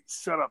a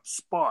set up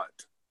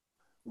spot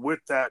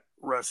with that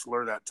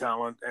wrestler, that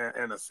talent,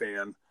 and a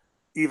fan,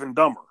 even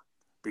dumber.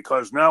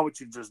 Because now what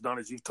you've just done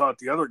is you've taught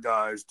the other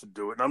guys to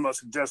do it. And I'm not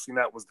suggesting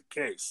that was the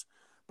case.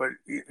 But,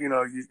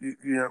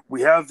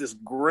 we have this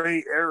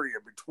gray area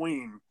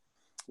between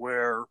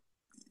where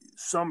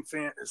some of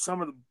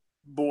the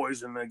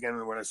boys, and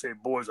again, when I say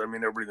boys, I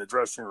mean everybody in the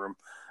dressing room,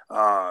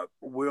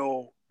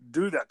 will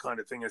do that kind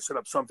of thing and set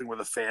up something with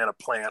a fan, a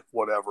plant,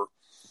 whatever.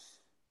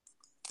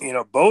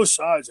 Both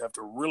sides have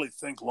to really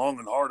think long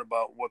and hard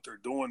about what they're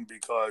doing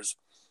because,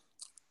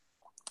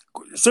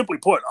 simply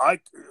put,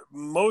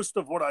 most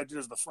of what I did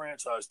as the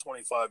franchise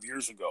 25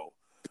 years ago,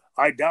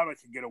 I doubt I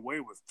could get away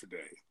with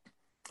today.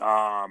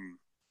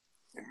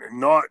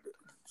 Not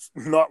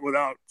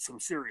without some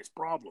serious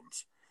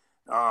problems.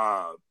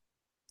 A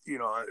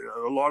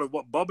lot of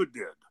what Bubba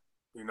did,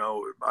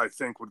 I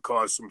think would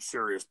cause some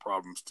serious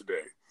problems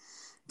today.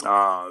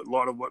 A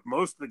lot of what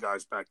most of the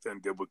guys back then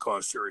did would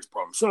cause serious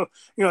problems. So,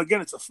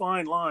 again, it's a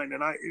fine line.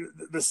 And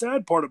the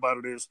sad part about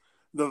it is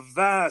the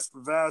vast,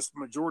 vast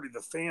majority of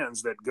the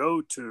fans that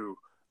go to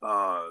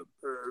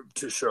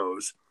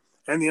shows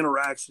and the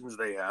interactions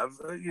they have,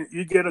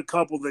 you get a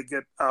couple that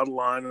get out of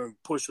line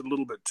and push it a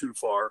little bit too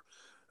far.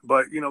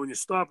 But, when you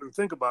stop and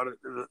think about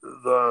it,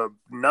 the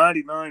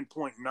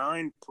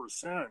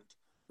 99.9%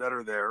 that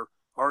are there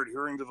are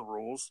adhering to the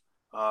rules.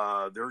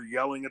 They're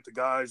yelling at the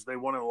guys they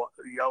want to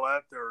yell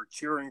at. They're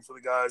cheering for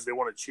the guys they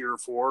want to cheer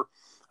for.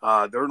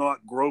 They're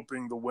not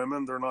groping the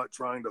women. They're not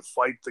trying to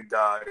fight the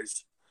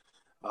guys.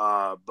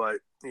 But,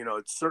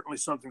 it's certainly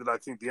something that I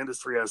think the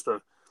industry has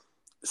to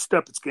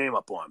step its game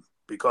up on.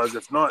 Because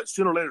if not,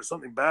 sooner or later,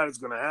 something bad is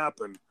going to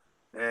happen.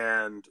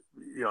 And,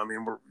 I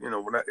mean, we're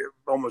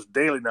almost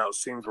daily now, it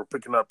seems we're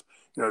picking up,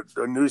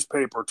 a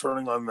newspaper,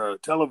 turning on the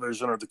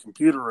television or the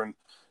computer and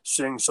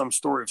seeing some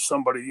story of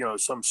somebody,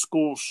 some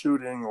school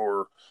shooting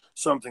or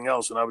something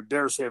else. And I would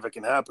dare say if it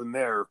can happen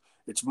there,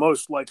 it's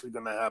most likely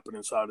going to happen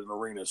inside an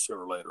arena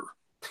sooner or later.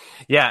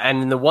 Yeah,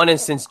 and in the one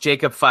instance,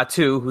 Jacob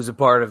Fatu, who's a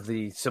part of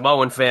the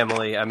Samoan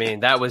family, I mean,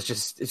 that was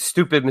just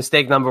stupid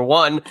mistake number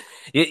one.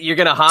 You're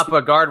going to hop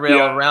a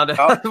guardrail around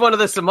one of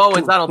the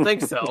Samoans? I don't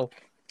think so.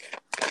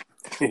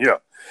 Yeah.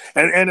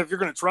 And if you're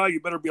going to try,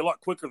 you better be a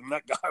lot quicker than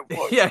that guy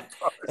was. Yeah,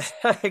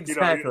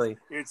 exactly.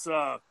 It's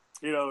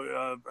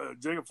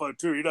Jacob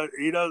Fatu,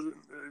 he doesn't,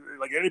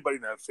 like anybody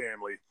in that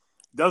family,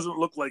 doesn't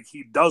look like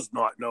he does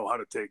not know how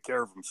to take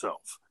care of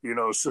himself.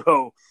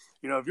 So,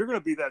 if you're going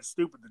to be that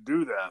stupid to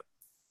do that,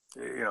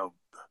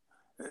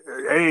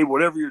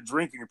 whatever you're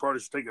drinking, you probably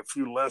should take a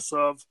few less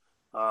of.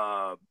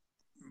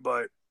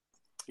 But,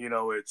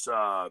 it's,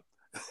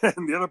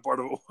 and the other part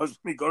of it was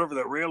when he got over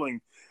that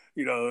railing,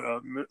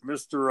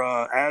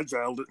 Mr.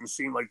 Agile didn't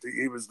seem like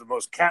he was the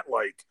most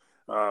cat-like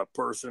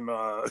person,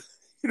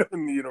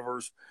 in the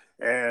universe.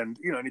 And,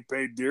 and he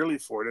paid dearly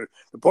for it.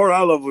 The part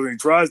I love when he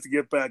tries to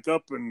get back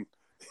up and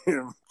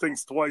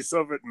thinks twice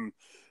of it. And,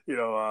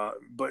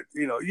 but,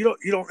 you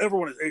don't ever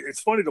want to,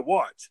 it's funny to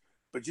watch,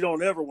 but you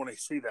don't ever want to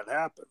see that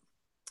happen,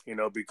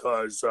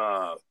 because,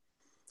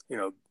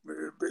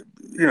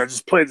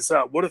 just play this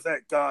out. What if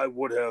that guy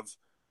would have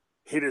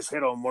hit his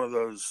head on one of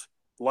those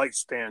light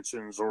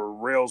stanchions or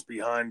rails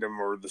behind him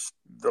or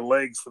the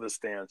legs for the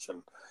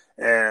stanchion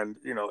and,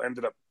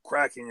 ended up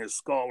cracking his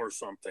skull or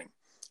something?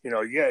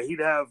 He'd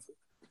have,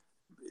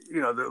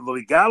 the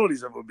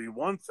legalities of it would be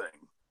one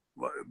thing.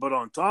 But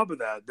on top of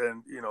that,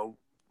 then,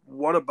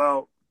 what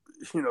about,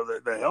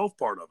 the health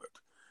part of it?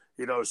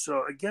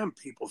 So again,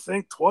 people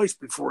think twice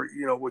before,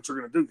 what you're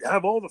going to do.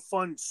 Have all the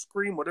fun,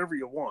 scream whatever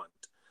you want.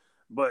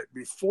 But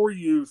before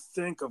you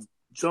think of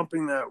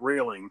jumping that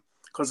railing,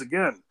 because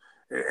again,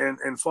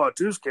 in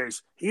Fatu's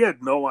case, he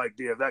had no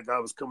idea that guy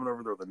was coming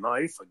over there with a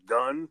knife, a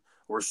gun,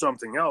 or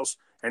something else.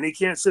 And he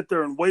can't sit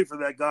there and wait for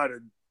that guy to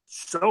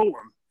show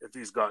him if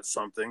he's got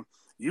something.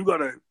 You got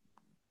to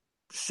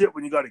shit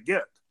when you got to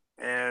get.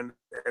 And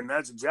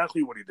that's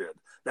exactly what he did.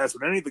 That's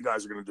what any of the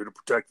guys are going to do to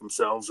protect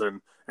themselves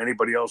and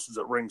anybody else who's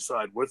at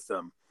ringside with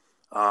them.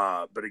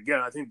 But again,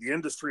 I think the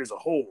industry as a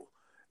whole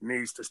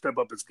needs to step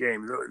up its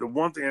game. The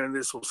one thing, and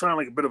this will sound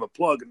like a bit of a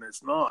plug, and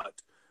it's not,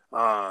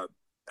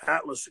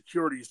 Atlas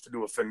Security used to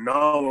do a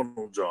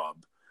phenomenal job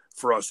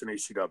for us in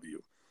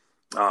ECW.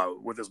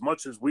 With as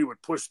much as we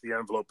would push the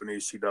envelope in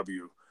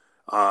ECW,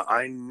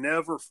 I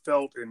never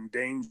felt in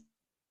danger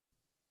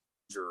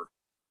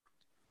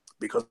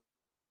because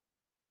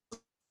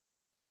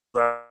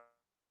I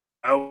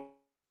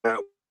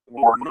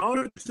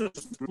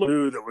just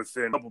knew that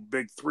within a couple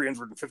big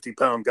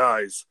 350-pound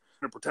guys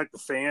to protect the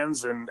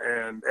fans and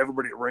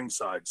everybody at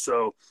ringside.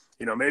 So,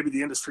 maybe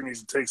the industry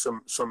needs to take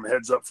some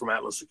heads up from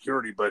Atlas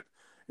Security, but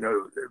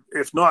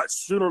if not,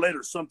 sooner or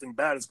later something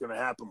bad is going to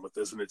happen with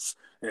this. And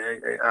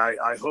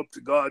I hope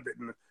to God that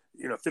in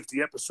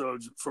 50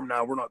 episodes from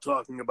now, we're not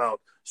talking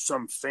about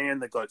some fan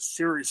that got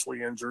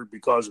seriously injured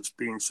because it's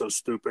being so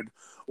stupid,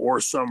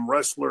 or some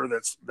wrestler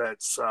that's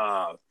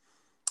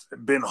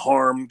been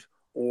harmed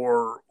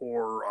or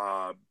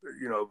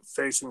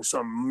facing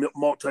some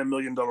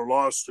multi-million-dollar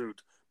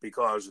lawsuit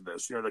because of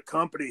this. The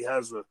company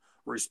has a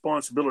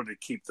responsibility to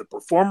keep the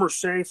performer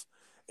safe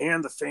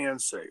and the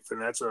fans safe, and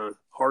that's a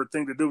hard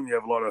thing to do when you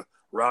have a lot of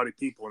rowdy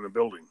people in the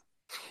building.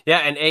 Yeah,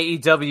 and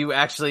AEW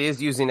actually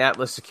is using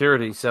Atlas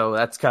Security, so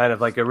that's kind of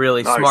like a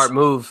really smart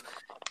move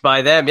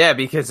by them. Yeah,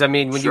 because, I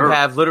mean, when you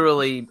have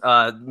literally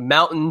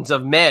mountains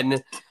of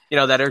men,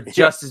 that are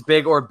just as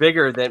big or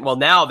bigger than, well,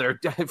 now they're,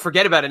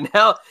 forget about it.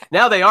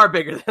 Now they are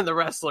bigger than the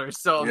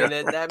wrestlers. So, I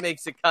mean, that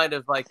makes it kind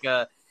of like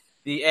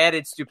the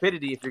added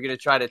stupidity if you're going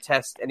to try to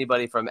test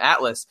anybody from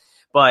Atlas.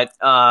 But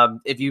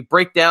if you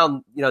break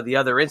down, the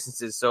other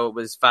instances, so it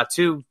was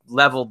Fatu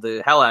leveled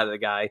the hell out of the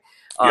guy.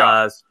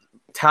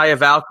 Taya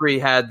Valkyrie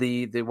had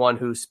the one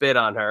who spit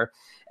on her.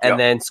 And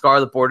then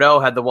Scarlett Bordeaux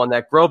had the one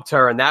that groped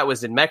her, and that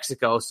was in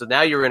Mexico. So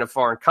now you're in a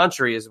foreign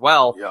country as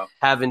well,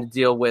 having to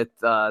deal with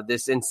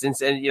this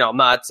instance. And, I'm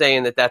not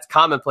saying that that's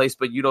commonplace,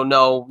 but you don't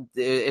know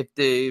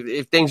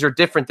if things are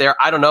different there.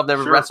 I don't know. I've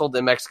never wrestled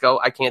in Mexico.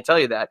 I can't tell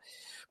you that.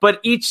 But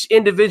each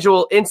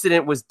individual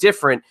incident was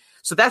different.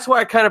 So that's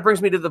why it kind of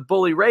brings me to the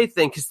Bully Ray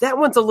thing, because that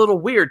one's a little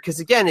weird. Because,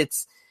 again,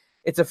 it's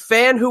a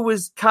fan who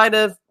was kind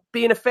of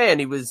being a fan.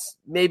 He was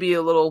maybe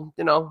a little,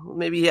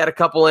 maybe he had a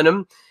couple in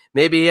him.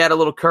 Maybe he had a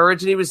little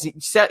courage, and he was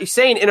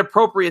saying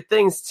inappropriate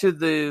things to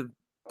the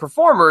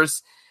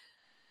performers.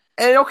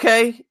 And,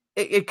 okay,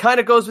 it kind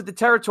of goes with the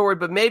territory,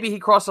 but maybe he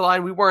crossed the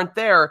line. We weren't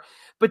there.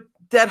 But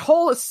that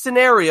whole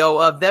scenario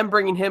of them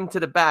bringing him to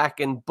the back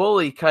and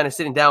Bully kind of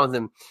sitting down with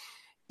him,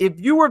 if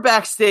you were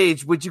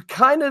backstage, would you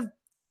kind of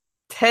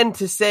tend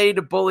to say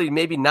to Bully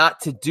maybe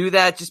not to do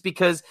that, just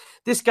because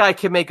this guy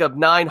can make up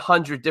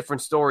 900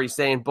 different stories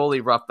saying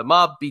Bully roughed him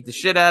up, beat the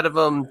shit out of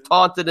him,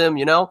 taunted him,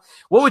 What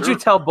would you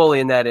tell Bully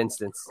in that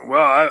instance?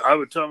 Well, I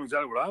would tell him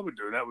exactly what I would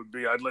do, and that would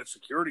be I'd let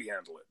security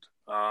handle it.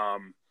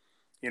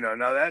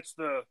 Now that's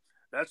the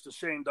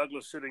Shane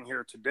Douglas sitting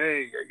here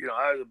today.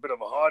 I was a bit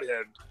of a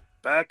hothead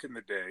back in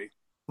the day.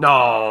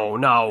 No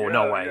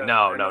way.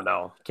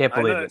 No. Can't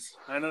believe it.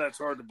 I know that's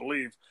hard to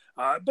believe.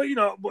 But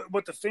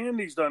what the fan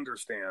needs to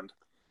understand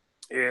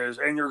is,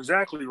 and you're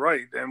exactly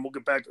right, and we'll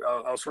get back.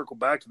 I'll circle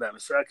back to that in a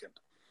second.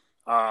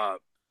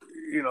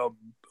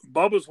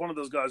 Bubba's one of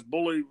those guys.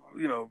 Bully,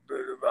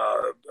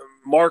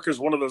 Mark is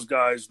one of those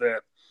guys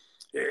that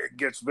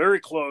gets very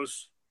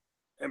close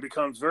and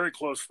becomes very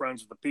close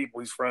friends with the people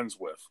he's friends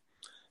with.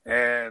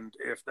 And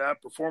if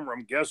that performer,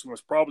 I'm guessing,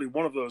 was probably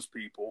one of those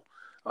people,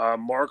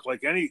 Mark,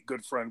 like any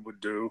good friend would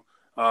do,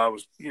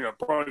 was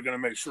probably going to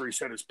make sure he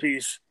said his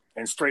piece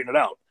and straighten it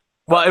out.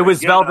 Well, it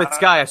was Velvet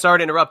Sky. I'm sorry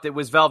to interrupt. It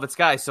was Velvet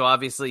Sky, so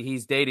obviously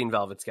he's dating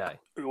Velvet Sky.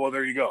 Well,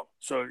 there you go.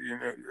 So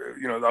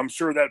I'm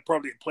sure that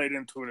probably played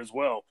into it as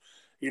well.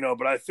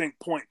 But I think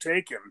point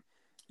taken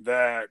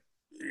that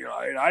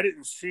I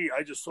didn't see.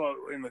 I just saw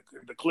in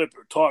the clip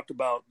it talked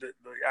about the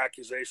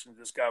accusations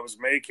this guy was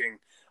making.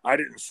 I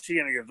didn't see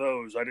any of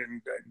those. I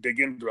didn't dig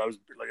into it. I was,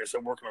 like I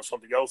said, working on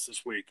something else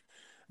this week.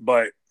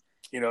 But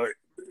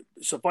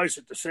suffice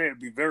it to say, it'd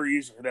be very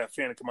easy for that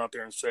fan to come out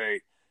there and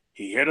say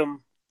he hit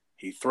him.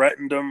 He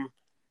threatened him.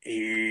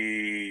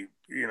 He,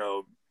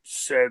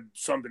 said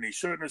something he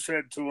shouldn't have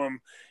said to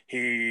him.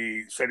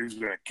 He said he was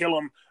going to kill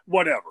him,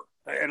 whatever.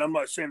 And I'm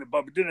not saying that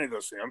Bubba did any of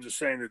those things. I'm just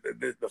saying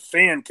that the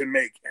fan can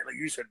make, like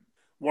you said,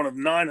 one of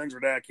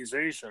 900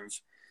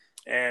 accusations.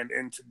 And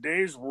in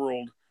today's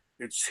world,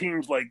 it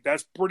seems like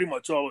that's pretty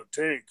much all it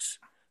takes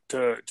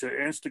to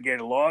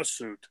instigate a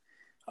lawsuit.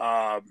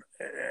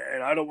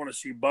 And I don't want to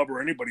see Bubba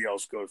or anybody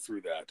else go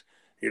through that.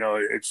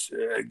 It's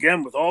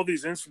again with all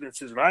these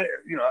incidences, and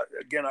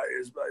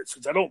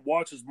since I don't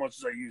watch as much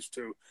as I used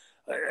to,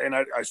 and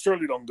I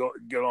certainly don't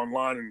get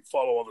online and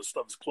follow all this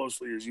stuff as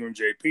closely as you and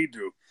JP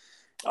do.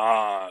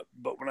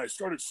 But when I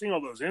started seeing all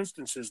those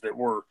instances that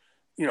were,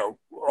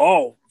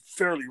 all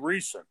fairly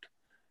recent,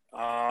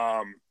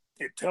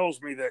 it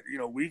tells me that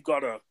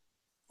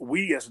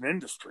we as an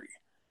industry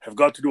have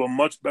got to do a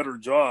much better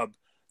job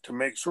to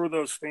make sure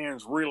those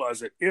fans realize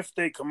that if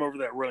they come over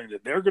that railing,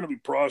 that they're going to be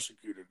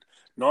prosecuted,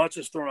 not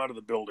just thrown out of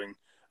the building.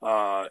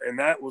 And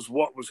that was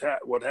what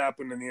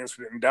happened in the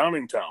incident in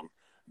Downingtown.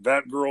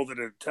 That girl that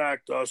had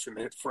attacked us and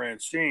hit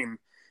Francine,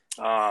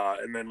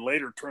 and then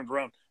later turned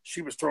around,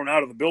 she was thrown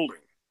out of the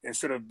building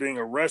instead of being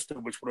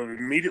arrested, which would have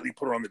immediately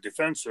put her on the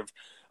defensive.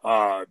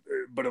 But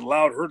it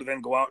allowed her to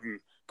then go out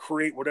and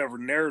create whatever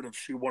narrative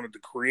she wanted to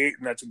create,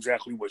 and that's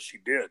exactly what she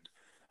did.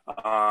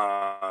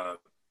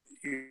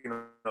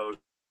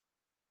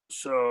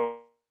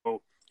 So,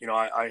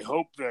 I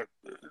hope that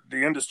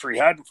the industry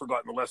hadn't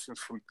forgotten the lessons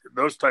from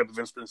those type of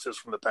instances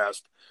from the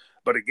past.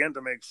 But again,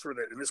 to make sure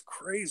that in this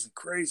crazy,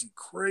 crazy,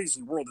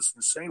 crazy world, this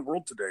insane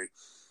world today,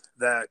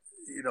 that,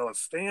 a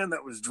fan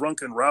that was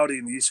drunk and rowdy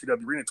in the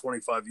ECW arena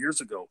 25 years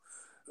ago,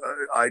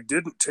 I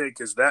didn't take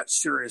as that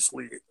serious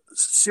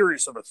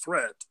of a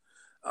threat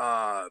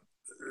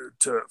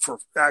for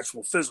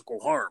actual physical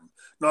harm.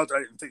 Not that I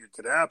didn't think it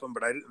could happen,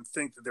 but I didn't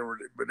think that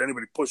would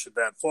anybody push it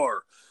that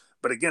far.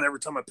 But again, every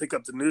time I pick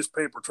up the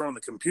newspaper, turn on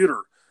the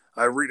computer,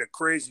 I read a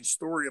crazy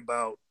story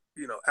about,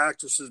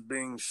 actresses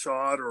being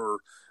shot or,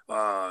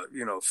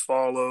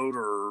 followed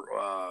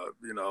or,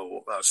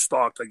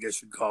 stalked, I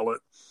guess you'd call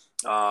it.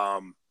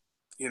 And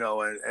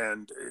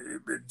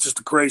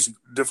just a crazy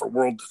different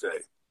world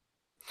today.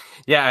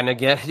 Yeah, and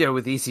again,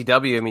 with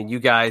ECW, I mean, you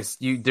guys,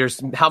 there's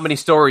how many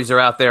stories are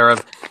out there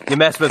of you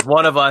mess with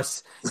one of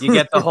us, you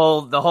get the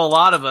whole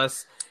lot of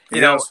us. You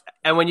know,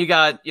 and when you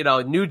got,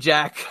 New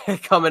Jack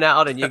coming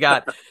out and you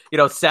got,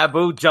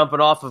 Sabu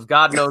jumping off of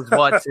God knows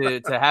what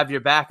to have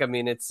your back. I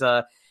mean, it's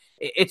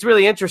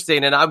really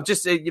interesting. And I'm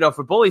just,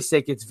 for Bully's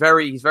sake, he's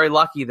very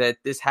lucky that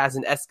this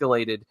hasn't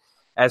escalated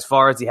as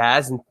far as he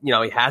has. And,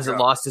 he hasn't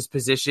lost his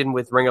position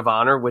with Ring of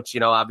Honor, which,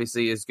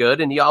 obviously is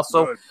good. And he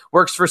also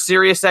works for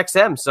Sirius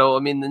XM. So, I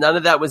mean, none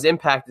of that was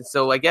impacted.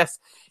 So I guess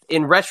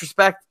in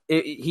retrospect,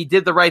 he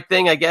did the right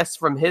thing, I guess,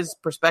 from his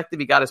perspective.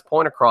 He got his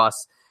point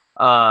across.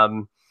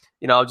 I'm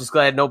just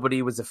glad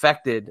nobody was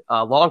affected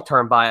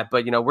long-term by it.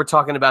 But, we're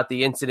talking about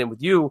the incident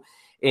with you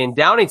in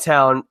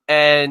Downingtown.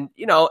 And,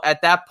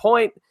 at that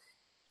point,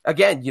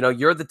 again,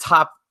 you're the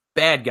top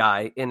bad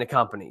guy in the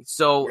company.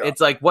 So it's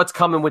like, what's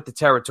coming with the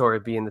territory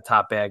of being the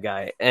top bad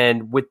guy?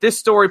 And with this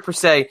story per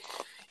se,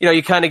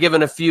 you're kind of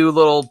given a few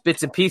little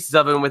bits and pieces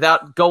of it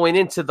without going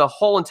into the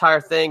whole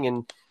entire thing.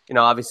 And,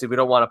 obviously we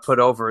don't want to put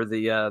over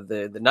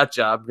the nut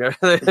job.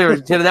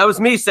 That was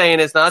me saying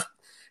it's not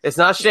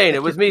Shane.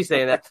 It was me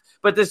saying that.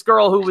 But this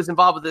girl who was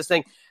involved with this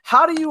thing,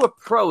 how do you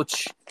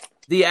approach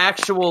the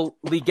actual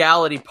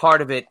legality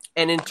part of it?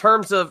 And in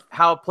terms of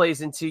how it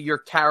plays into your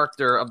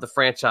character of the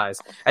franchise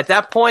at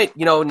that point,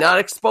 not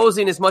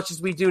exposing as much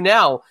as we do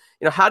now,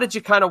 how did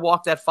you kind of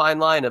walk that fine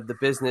line of the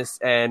business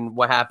and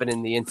what happened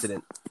in the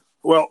incident?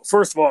 Well,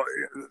 first of all,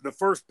 the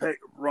first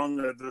rung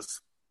of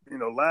this,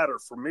 ladder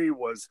for me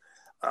was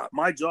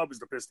my job is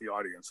to piss the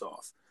audience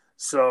off.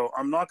 So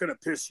I'm not going to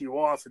piss you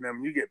off, and then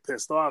when you get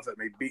pissed off at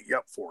me, beat you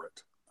up for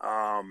it.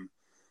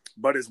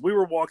 But as we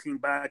were walking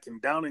back in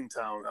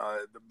Downingtown,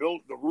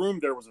 the room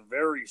there was a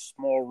very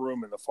small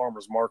room in the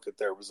farmers market.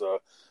 There was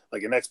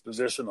like an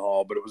exposition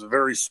hall, but it was a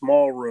very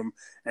small room.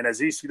 And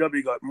as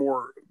ECW got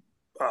more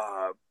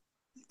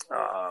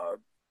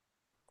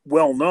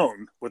well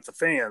known with the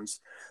fans,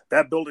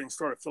 that building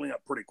started filling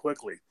up pretty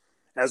quickly.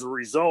 As a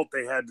result,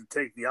 they had to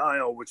take the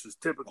aisle, which is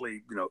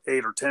typically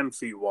 8 or 10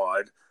 feet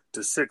wide,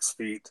 to 6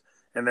 feet.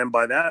 And then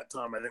by that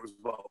time, I think it was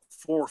about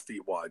 4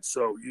 feet wide.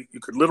 So you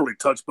could literally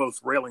touch both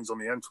railings on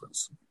the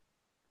entrance.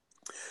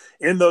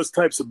 In those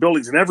types of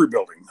buildings, in every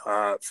building,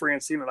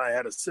 Francine and I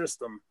had a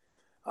system,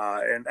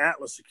 and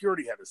Atlas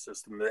Security had a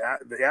system.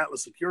 The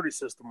Atlas Security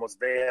system was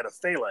they had a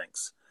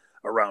phalanx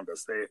around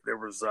us. There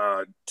was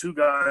 2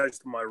 guys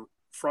to my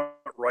front,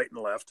 right,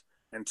 and left,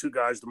 and 2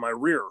 guys to my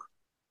rear,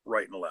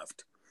 right, and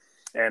left.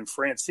 And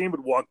Francine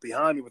would walk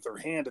behind me with her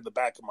hand in the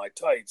back of my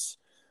tights.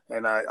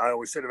 And I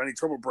always said, if any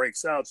trouble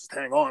breaks out, just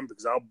hang on,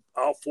 because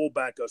I'll full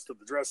back us to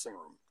the dressing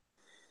room.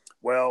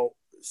 Well,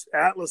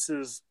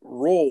 Atlas's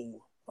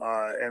role,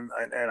 and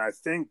I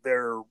think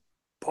their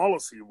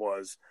policy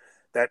was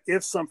that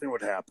if something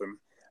would happen,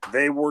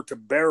 they were to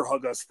bear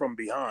hug us from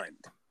behind.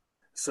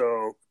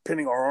 So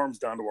pinning our arms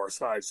down to our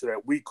sides so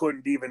that we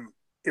couldn't even,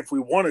 if we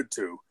wanted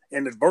to,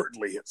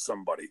 inadvertently hit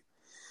somebody.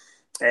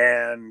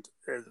 And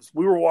as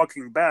we were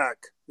walking back,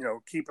 I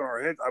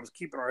was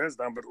keeping our heads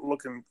down, but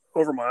looking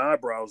over my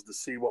eyebrows to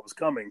see what was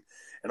coming.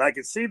 And I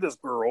could see this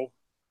girl,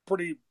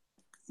 pretty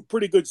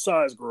good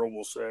sized girl,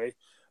 we'll say,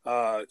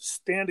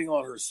 standing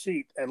on her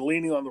seat and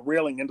leaning on the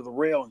railing into the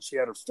rail, and she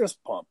had her fist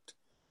pumped.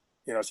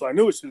 So I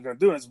knew what she was going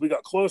to do. And as we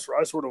got closer,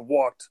 I sort of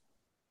walked,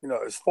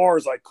 as far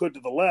as I could to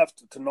the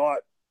left to not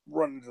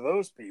run into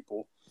those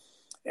people.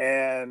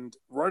 And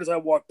right as I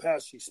walked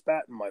past, she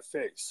spat in my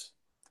face.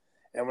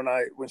 And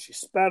when she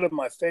spat in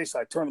my face,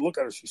 I turned to look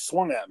at her. She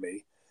swung at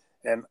me,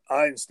 and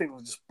I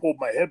instinctively just pulled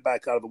my head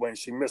back out of the way, and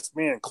she missed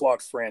me and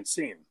clocked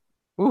Francine.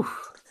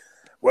 Oof.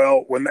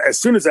 Well, as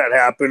soon as that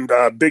happened,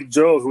 Big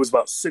Joe, who was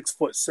about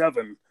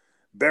 6'7",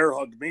 bear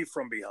hugged me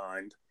from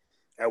behind.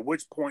 At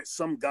which point,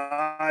 some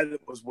guy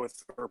that was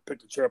with her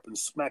picked a chair up and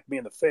smacked me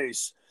in the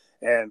face.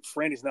 And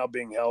Franny's now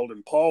being held.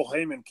 And Paul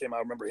Heyman came out.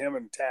 I remember him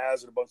and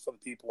Taz and a bunch of other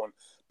people, and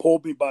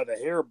pulled me by the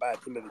hair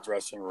back into the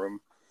dressing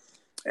room.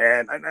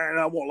 And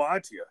I won't lie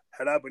to you,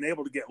 had I been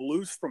able to get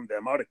loose from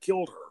them, I'd have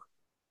killed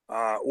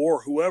her,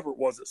 or whoever it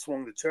was that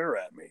swung the chair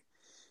at me.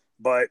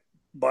 But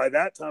by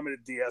that time, it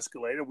had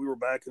de-escalated. We were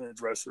back in the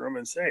dressing room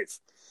and safe.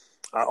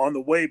 On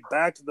the way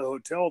back to the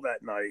hotel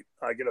that night,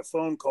 I get a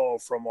phone call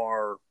from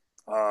our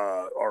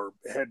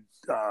head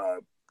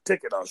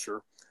ticket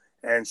usher,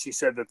 and she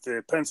said that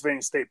the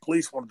Pennsylvania State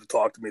Police wanted to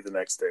talk to me the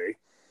next day.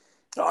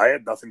 I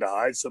had nothing to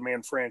hide, so me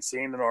and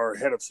Francine and our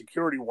head of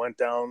security went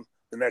down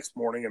the next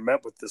morning and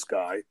met with this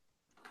guy.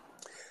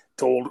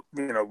 He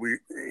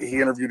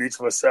interviewed each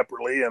of us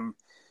separately, and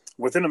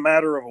within a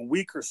matter of a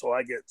week or so,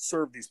 I get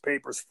served these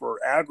papers for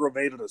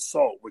aggravated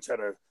assault, which had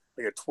a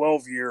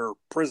 12-year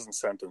prison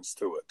sentence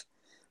to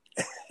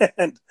it.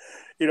 And,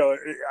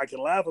 I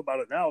can laugh about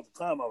it now. At the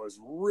time, I was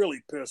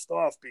really pissed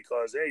off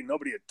because, A,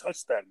 nobody had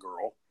touched that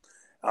girl.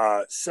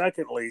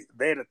 Secondly,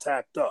 they had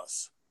attacked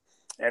us.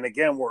 And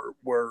again,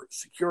 where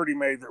security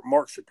made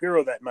Mark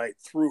Shapiro that night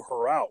threw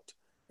her out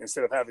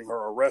instead of having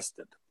her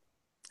arrested.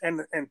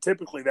 And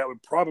typically that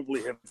would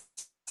probably have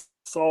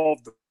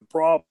solved the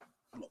problem.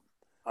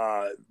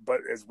 But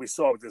as we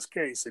saw with this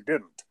case, it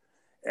didn't.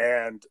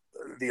 And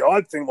the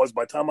odd thing was,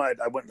 by the time I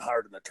went and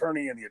hired an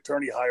attorney, and the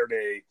attorney hired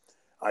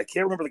I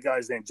can't remember the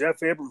guy's name. Jeff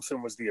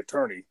Abramson was the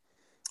attorney.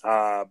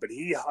 But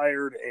he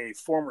hired a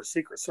former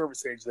Secret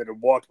Service agent that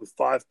had walked with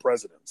 5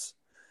 presidents.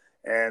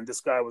 And this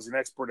guy was an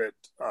expert at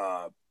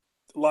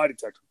lie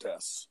detector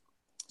tests.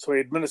 So he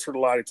administered a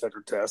lie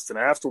detector test, and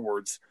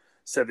afterwards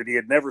said that he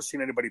had never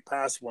seen anybody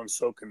pass one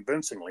so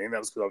convincingly, and that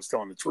was because I was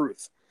telling the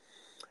truth.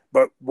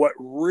 But what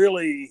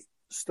really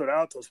stood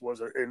out to us was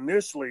that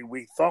initially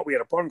we thought we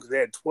had a problem because they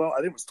had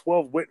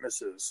 12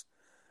 witnesses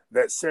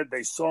that said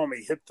they saw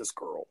me hit this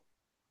girl.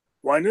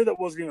 Well, I knew that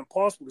wasn't even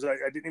possible because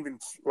I didn't even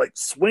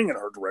swing in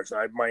her direction.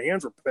 My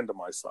hands were pinned to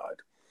my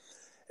side.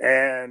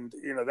 And,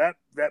 that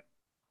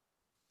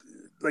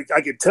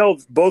I could tell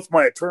both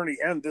my attorney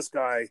and this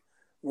guy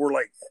were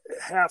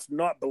half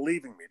not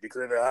believing me,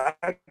 because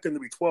how can there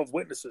be 12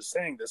 witnesses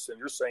saying this and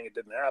you're saying it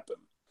didn't happen?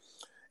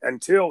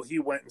 Until he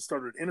went and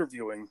started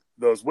interviewing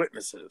those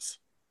witnesses.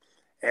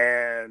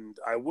 And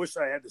I wish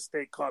I had the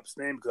state cop's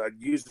name because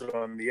I'd use it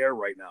on the air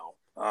right now.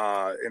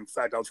 In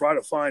fact, I'll try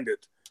to find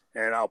it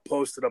and I'll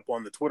post it up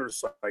on the Twitter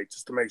site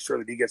just to make sure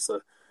that he gets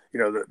the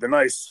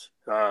nice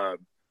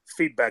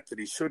feedback that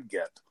he should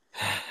get.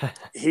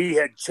 He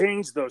had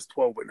changed those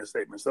 12 witness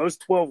statements. Those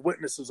 12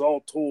 witnesses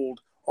all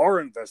told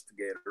our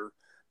investigator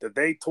that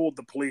they told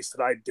the police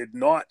that I did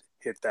not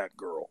hit that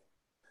girl.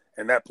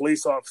 And that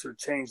police officer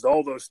changed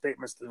all those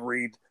statements to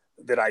read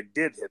that I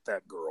did hit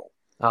that girl.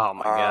 Oh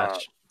my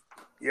gosh.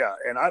 Yeah.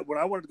 And when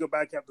I wanted to go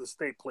back after the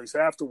state police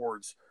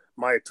afterwards,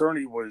 my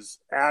attorney was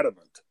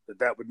adamant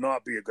that would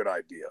not be a good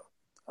idea.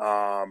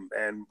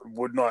 And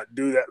would not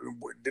do that,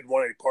 didn't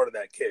want any part of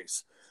that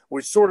case,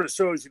 which sort of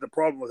shows you the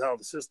problem with how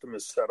the system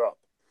is set up.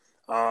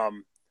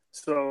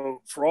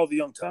 So for all the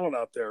young talent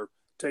out there,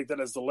 take that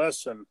as the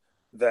lesson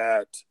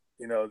that,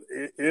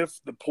 if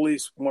the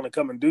police want to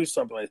come and do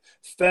something,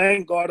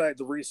 thank God I had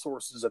the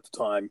resources at the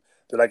time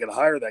that I could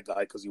hire that guy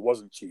because he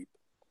wasn't cheap,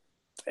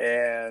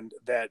 and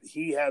that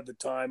he had the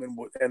time and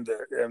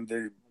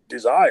the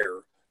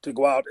desire to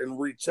go out and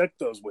recheck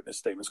those witness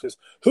statements. Because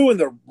who in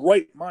their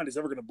right mind is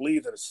ever going to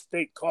believe that a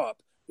state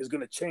cop is going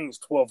to change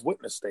 12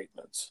 witness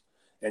statements?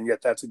 And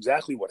yet that's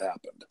exactly what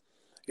happened.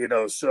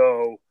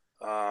 So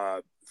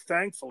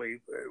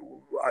thankfully,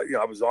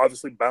 I was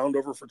obviously bound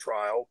over for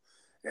trial.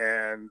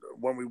 And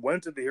when we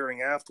went to the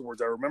hearing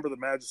afterwards, I remember the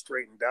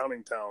magistrate in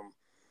Downingtown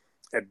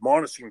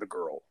admonishing the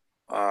girl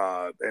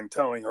and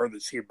telling her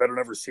that she had better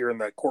never see her in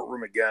that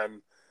courtroom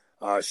again.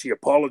 She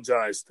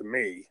apologized to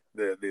me,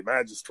 the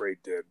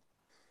magistrate did.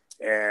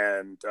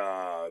 And,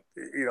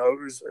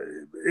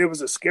 it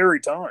was a scary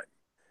time,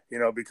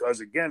 because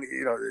again,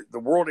 the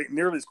world ain't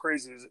nearly as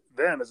crazy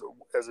then as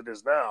it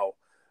is now.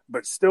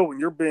 But still, when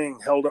you're being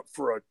held up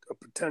for a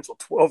potential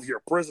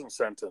 12-year prison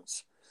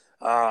sentence,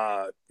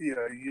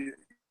 you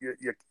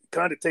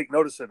kind of take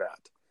notice of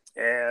that.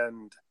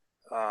 And,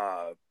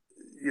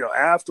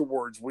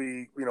 afterwards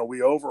we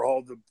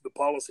overhauled the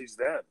policies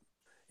then.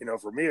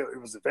 For me, it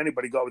was if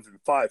anybody got within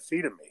 5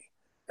 feet of me,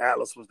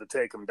 Atlas was to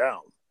take them down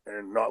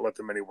and not let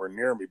them anywhere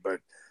near me. But,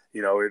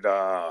 it's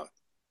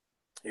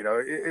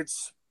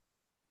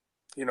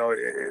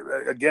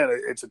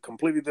a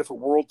completely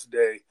different world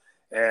today.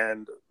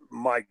 And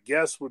my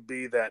guess would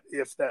be that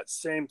if that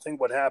same thing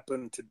would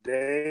happen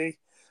today,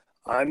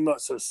 I'm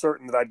not so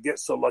certain that I'd get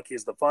so lucky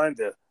as to find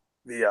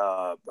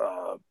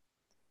the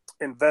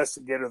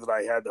investigator that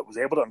I had that was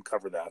able to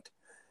uncover that.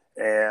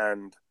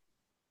 And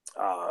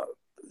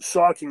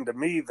shocking to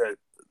me that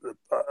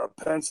a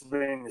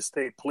Pennsylvania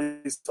State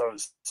Police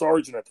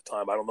sergeant at the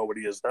time, I don't know what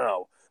he is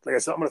now. Like I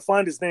said, I'm going to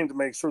find his name to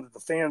make sure that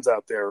the fans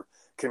out there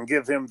can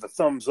give him the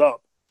thumbs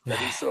up that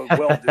he so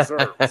well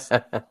deserves.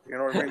 You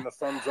know what I mean? The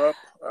thumbs up.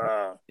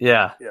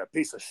 Yeah,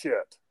 piece of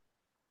shit.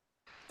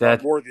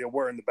 That's worthy of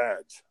wearing the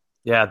badge.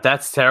 Yeah,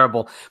 that's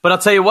terrible. But I'll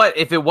tell you what,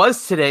 if it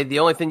was today, the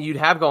only thing you'd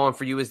have going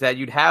for you is that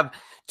you'd have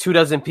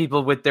 24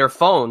 people with their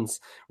phones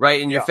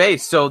right in your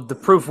face. So the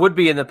proof would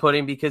be in the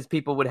pudding because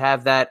people would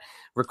have that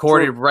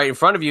recorded right in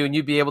front of you, and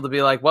you'd be able to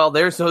be like, well,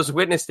 there's those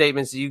witness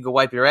statements that you go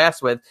wipe your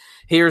ass with.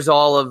 Here's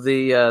all of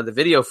the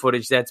video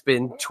footage that's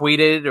been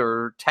tweeted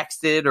or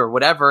texted or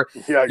whatever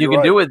you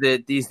can do with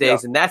it these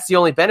days. And that's the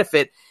only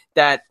benefit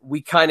that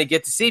we kind of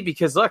get to see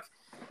because, look,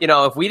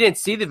 if we didn't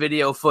see the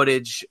video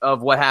footage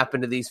of what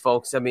happened to these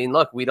folks, I mean,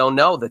 look, we don't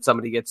know that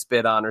somebody gets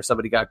spit on or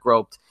somebody got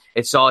groped.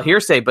 It's all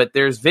hearsay, but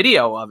there's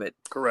video of it.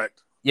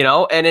 Correct.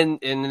 And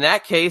in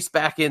that case,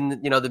 back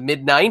in, the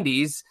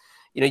mid-90s,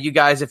 you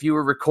guys, if you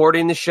were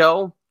recording the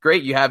show,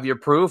 great, you have your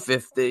proof.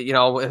 If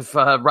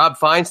Rob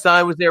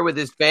Feinstein was there with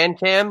his fan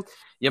cam,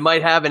 you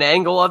might have an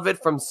angle of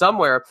it from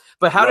somewhere.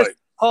 But how does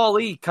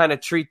Paulie kind of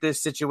treat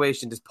this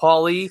situation? Does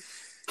Paulie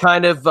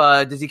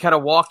does he kind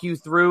of walk you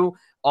through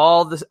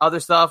all this other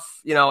stuff,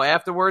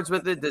 afterwards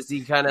with it? Does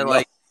he kind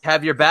of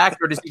have your back,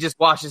 or does he just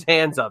wash his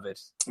hands of it?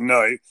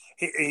 No,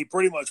 he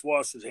pretty much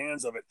washed his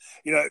hands of it.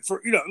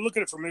 Look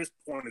at it from his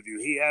point of view.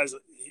 He has,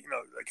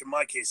 like in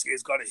my case,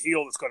 he's got a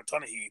heel that's got a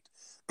ton of heat,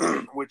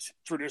 which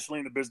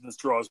traditionally in the business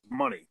draws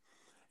money.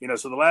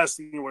 So the last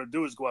thing you want to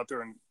do is go out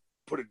there and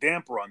put a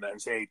damper on that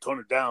and say, hey, tone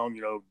it down.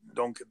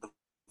 Don't get the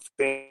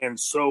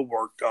fans so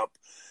worked up.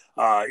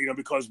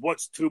 Because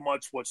what's too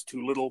much, what's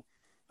too little.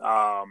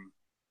 So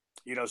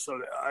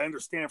I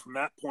understand from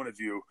that point of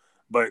view.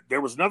 But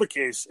there was another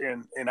case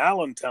in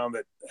Allentown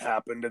that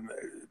happened, and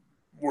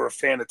where a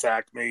fan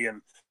attacked me.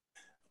 And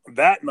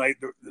that night,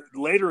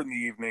 later in the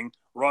evening,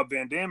 Rob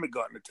Van Dam had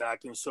gotten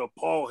attacked, and so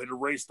Paul had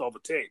erased all the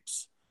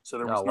tapes. So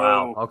there was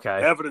no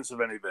evidence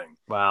of anything.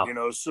 Wow.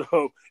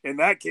 So in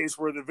that case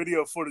where the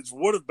video footage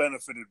would have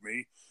benefited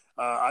me,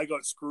 I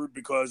got screwed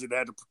because it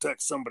had to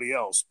protect somebody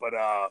else. But,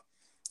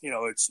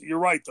 you're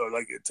right, though.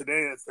 Like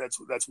today,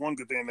 that's one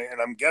good thing.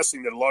 And I'm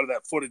guessing that a lot of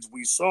that footage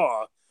we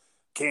saw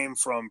came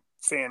from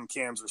fan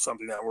cams or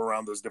something that were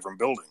around those different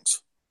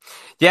buildings.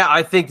 Yeah,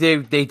 I think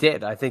they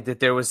did. I think that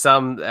there was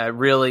some that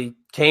really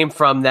came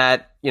from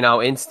that,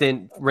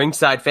 instant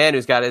ringside fan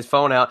who's got his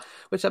phone out,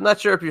 which I'm not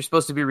sure if you're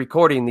supposed to be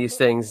recording these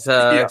things,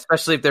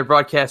 especially if they're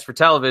broadcast for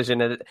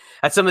television. And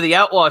at some of the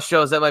Outlaw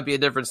shows, that might be a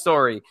different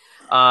story.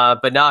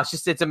 But no,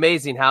 it's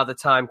amazing how the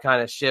time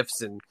kind of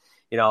shifts. And,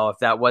 if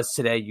that was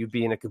today, you'd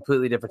be in a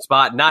completely different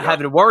spot, not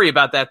having to worry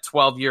about that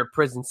 12-year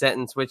prison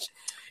sentence, which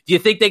do you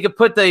think they could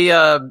put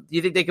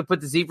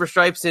the zebra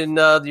stripes in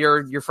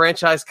your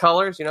franchise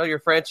colors? Your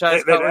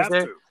franchise colors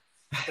there.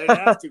 they'd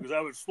have to, because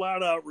I would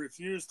flat out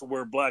refuse to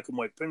wear black and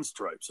white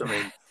pinstripes. I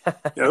mean,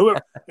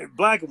 whoever,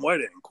 black and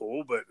white ain't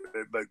cool, but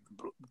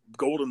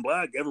gold and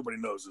black, everybody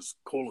knows is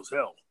cool as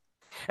hell.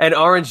 An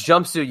orange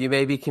jumpsuit, you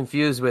may be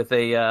confused with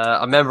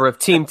a member of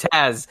Team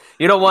Taz.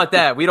 You don't want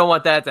that. We don't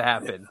want that to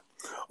happen.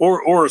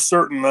 Or a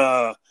certain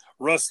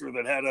wrestler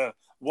that had a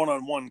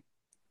one-on-one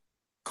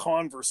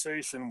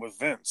conversation with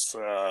Vince,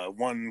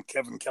 one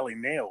Kevin Kelly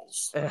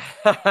Nails.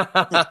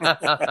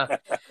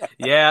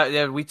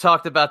 Yeah, we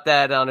talked about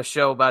that on a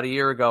show about a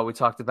year ago. We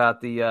talked about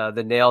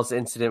the Nails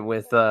incident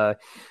with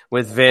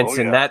Vince,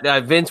 and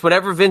that Vince,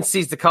 whenever Vince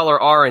sees the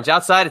color orange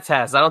outside of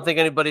Taz, I don't think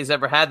anybody's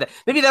ever had that.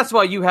 Maybe that's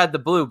why you had the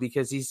blue,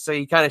 because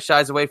he kind of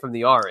shies away from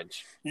the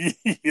orange.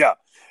 Yeah.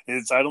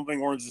 I don't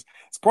think orange is.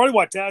 It's probably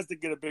why Taz did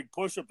get a big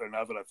push-up there,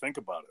 now that I think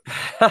about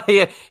it.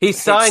 Yeah, he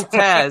signed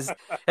Taz.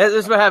 This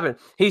is what happened.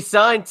 He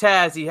signed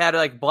Taz. He had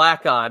like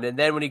black on, and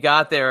then when he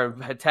got there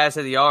and Taz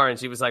had the orange,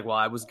 he was like, well,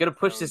 I was going to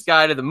push this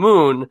guy to the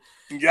moon,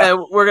 and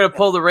we're going to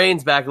pull the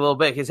reins back a little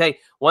bit. Because, hey,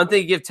 one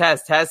thing you give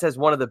Taz has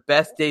one of the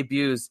best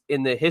debuts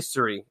in the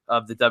history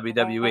of the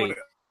WWE. Oh, yeah.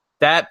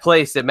 That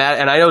place that Matt,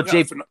 and I know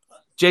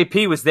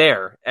JP was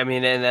there. I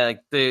mean, and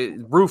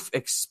the roof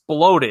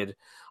exploded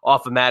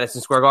off of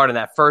Madison Square Garden,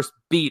 that first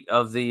beat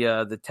of the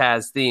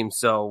Taz theme.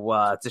 So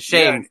it's a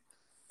shame.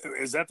 Yeah.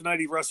 Is that the night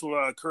he wrestled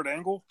Kurt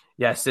Angle?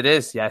 Yes, it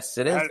is. Yes,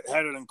 it is.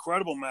 Had an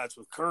incredible match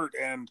with Kurt,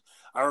 and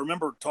I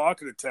remember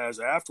talking to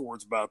Taz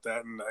afterwards about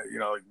that, and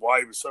like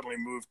why he was suddenly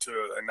moved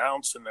to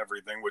announce and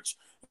everything, which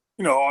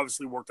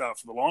obviously worked out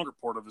for the longer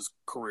part of his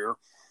career.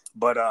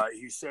 But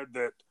he said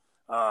that,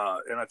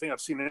 and I think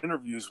I've seen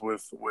interviews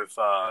with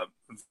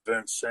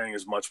Vince saying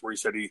as much, where he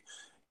said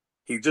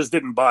he just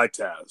didn't buy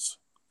Taz.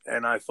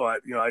 And I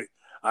thought,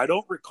 I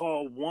don't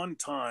recall one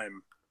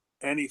time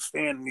any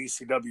fan in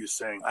ECW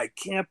saying, I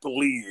can't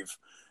believe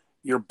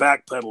you're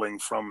backpedaling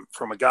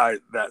from a guy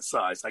that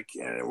size. I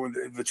can't. When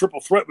the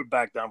triple threat would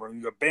back down, when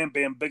you got Bam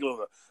Bam Bigelow,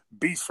 the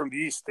beast from the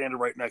East, standing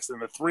right next to them,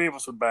 the three of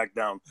us would back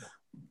down.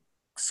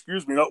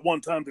 Excuse me, not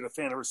one time did a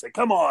fan ever say,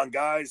 come on,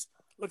 guys,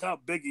 look how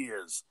big he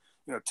is.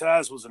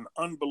 Taz was an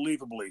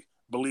unbelievably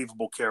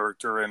believable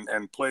character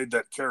and played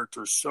that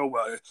character so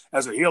well.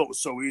 As a heel, it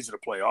was so easy to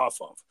play off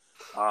of.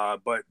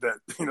 But that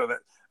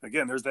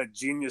again, there's that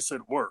genius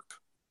at work.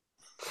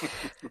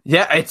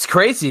 Yeah, it's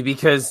crazy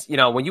because,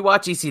 when you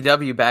watch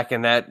ECW back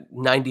in that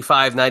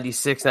 95,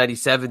 96,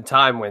 97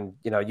 time when,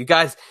 you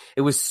guys,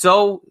 it was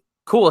so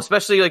cool,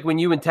 especially like when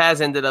you and Taz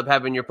ended up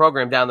having your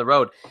program down the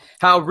road,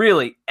 how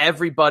really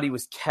everybody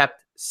was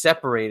kept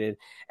separated.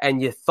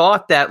 And you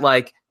thought that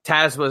like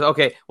Taz was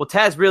okay. Well,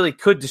 Taz really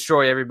could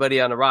destroy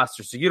everybody on the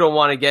roster, so you don't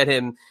want to get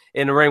him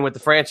in the ring with the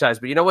franchise.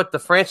 But you know what? The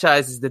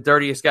franchise is the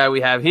dirtiest guy we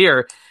have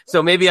here,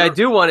 so maybe I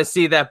do want to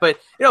see that. But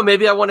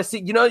maybe I want to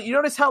see. You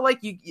notice how like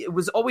it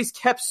was always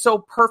kept so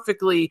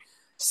perfectly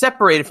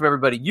separated from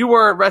everybody. You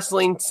weren't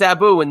wrestling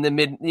Sabu in the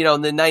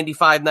in the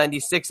 95,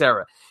 96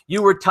 era.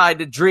 You were tied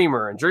to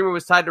Dreamer, and Dreamer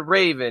was tied to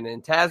Raven,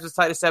 and Taz was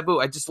tied to Sabu.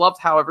 I just loved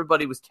how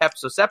everybody was kept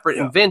so separate.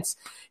 Yeah. And Vince,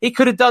 he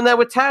could have done that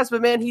with Taz,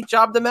 but man, he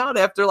jobbed him out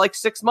after like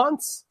 6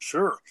 months.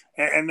 Sure.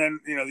 And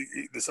then,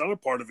 this other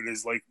part of it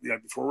is like,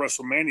 before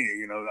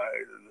WrestleMania,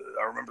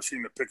 I remember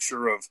seeing the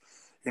picture of,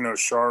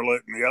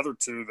 Charlotte and the other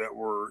two that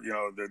were,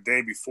 the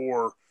day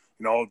before,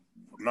 all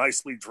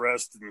nicely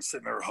dressed and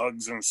sitting there,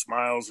 hugs and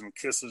smiles and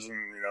kisses. And,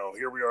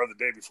 here we are the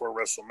day before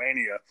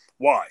WrestleMania.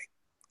 Why?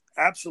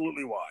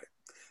 Absolutely why.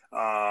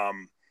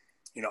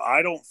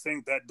 I don't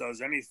think that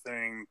does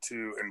anything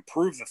to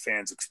improve the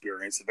fans'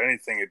 experience. If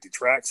anything, it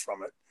detracts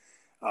from it.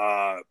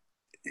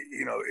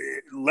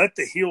 Let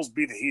the heels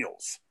be the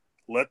heels.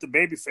 Let the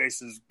baby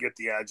faces get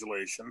the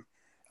adulation.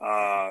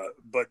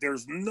 But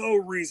there's no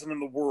reason in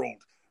the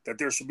world that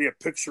there should be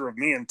a picture of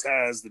me and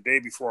Taz the day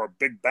before our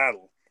big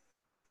battle,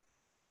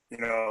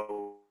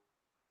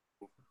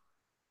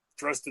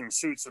 dressed in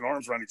suits and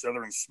arms around each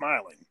other and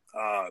smiling.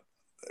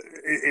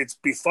 It's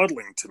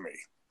befuddling to me.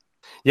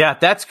 Yeah,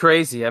 that's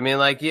crazy. I mean,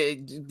 like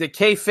the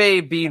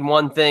kayfabe being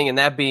one thing and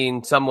that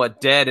being somewhat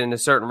dead in a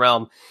certain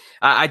realm.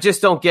 I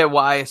just don't get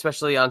why,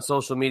 especially on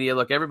social media.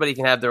 Look, everybody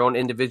can have their own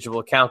individual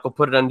account. Go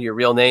put it under your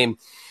real name.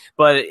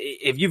 But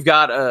if you've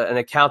got an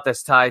account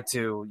that's tied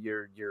to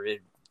your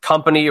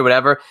company or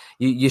whatever,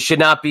 you should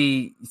not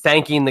be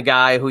thanking the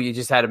guy who you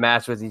just had a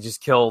match with, you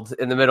just killed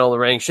in the middle of the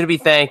ring. Shouldn't be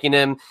thanking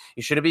him.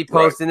 You shouldn't be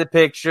posting the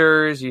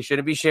pictures. You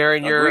shouldn't be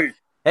sharing your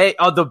 – hey,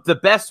 the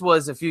best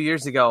was a few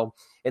years ago.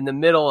 In the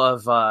middle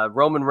of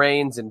Roman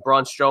Reigns and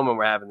Braun Strowman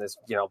were having this,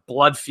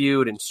 blood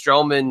feud, and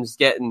Strowman's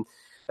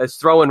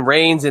throwing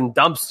Reigns in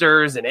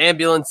dumpsters and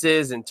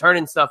ambulances and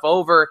turning stuff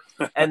over.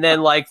 And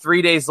then like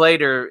 3 days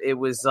later, it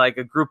was like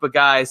a group of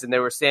guys and they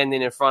were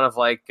standing in front of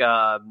like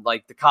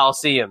the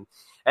Coliseum.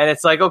 And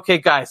it's like, okay,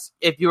 guys,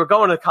 if you were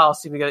going to the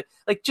Coliseum, you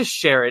gotta, just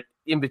share it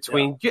in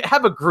between. Yeah.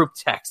 Have a group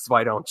text.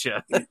 Why don't you?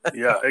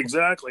 Yeah,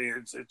 exactly.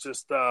 It's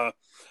just,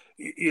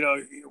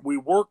 we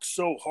work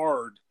so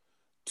hard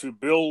to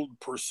build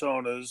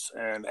personas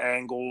and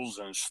angles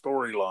and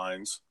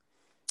storylines,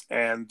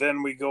 and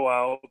then we go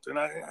out and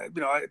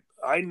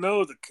I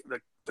know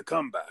the the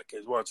comeback.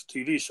 Well, it's a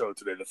TV show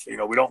today.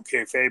 We don't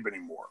kayfabe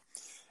anymore.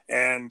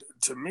 And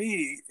to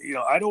me,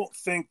 I don't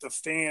think the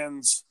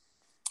fans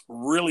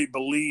really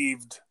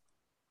believed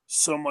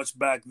so much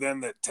back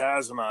then that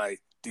Taz and I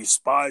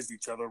despised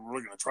each other.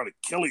 We're going to try to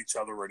kill each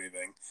other or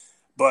anything.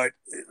 But,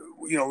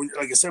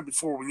 like I said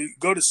before, when you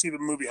go to see the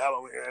movie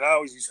Halloween, and I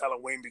always use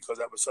Halloween because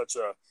that was such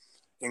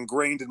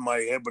ingrained in my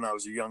head when I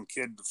was a young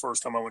kid, the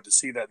first time I went to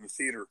see that in the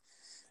theater.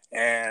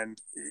 And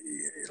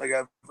like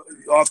I've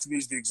often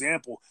used the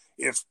example,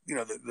 if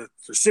they're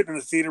sitting in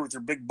the theater with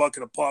your big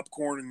bucket of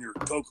popcorn and your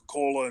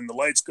Coca-Cola and the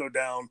lights go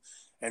down,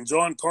 and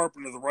John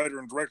Carpenter, the writer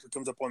and director,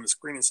 comes up on the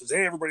screen and says,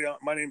 "Hey, everybody,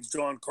 my name's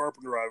John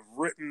Carpenter. I've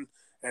written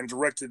and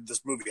directed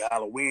this movie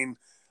Halloween.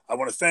 I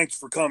want to thank you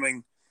for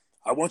coming.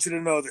 I want you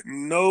to know that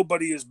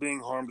nobody is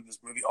being harmed in this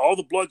movie. All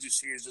the blood you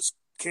see is just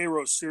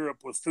Karo syrup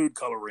with food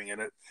coloring in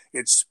it.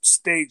 It's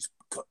stage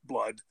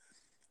blood.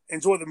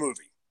 Enjoy the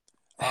movie."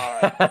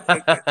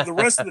 The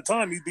rest of the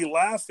time, you'd be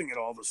laughing at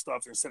all the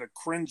stuff instead of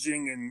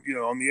cringing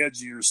and, on the edge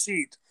of your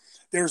seat.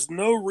 There's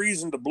no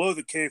reason to blow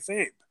the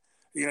kayfabe.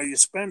 You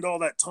spend all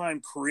that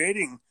time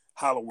creating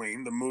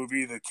Halloween, the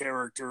movie, the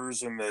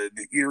characters, and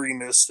the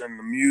eeriness and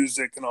the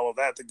music and all of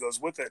that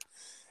goes with it.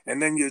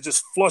 And then you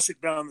just flush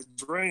it down the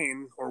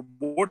drain, or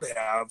would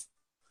have,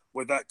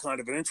 with that kind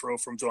of an intro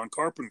from John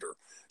Carpenter.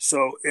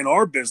 So in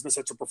our business,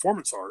 it's a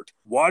performance art.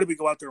 Why do we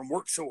go out there and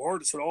work so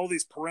hard to set all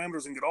these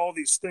parameters and get all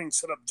these things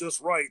set up just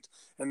right?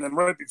 And then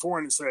right before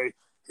and say,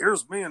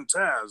 "Here's me and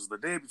Taz the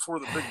day before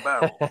the big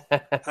battle,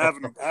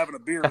 having a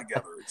beer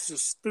together." It's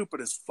just stupid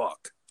as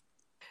fuck.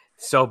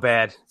 So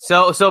bad.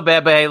 So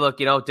bad. But hey, look,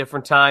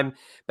 different time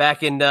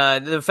back in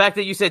the fact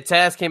that you said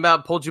Taz came out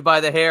and pulled you by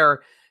the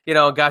hair,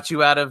 got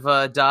you out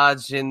of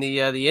Dodge in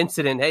the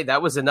incident. Hey,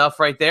 that was enough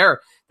right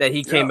there that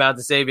he came out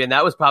to save you. And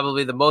that was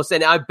probably the most.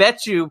 And I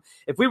bet you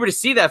if we were to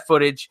see that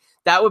footage,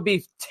 that would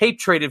be tape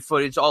traded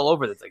footage all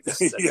over the thing.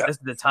 This is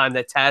the time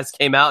that Taz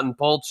came out and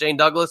pulled Shane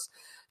Douglas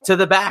to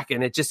the back.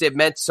 And it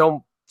meant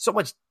so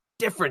much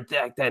different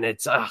back then.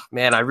 It's,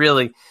 man, I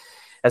really,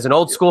 as an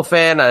old school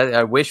fan,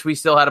 I wish we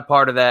still had a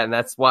part of that. And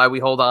that's why we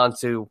hold on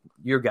to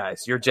your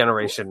guys, your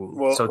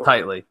generation so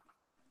tightly.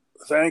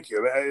 Thank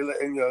you.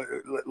 And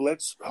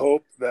let's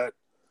hope that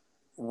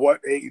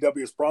what AEW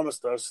has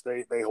promised us,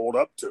 they hold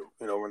up to,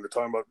 when they're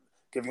talking about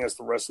giving us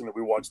the wrestling that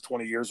we watched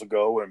 20 years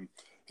ago and,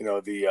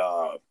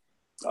 the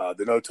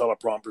no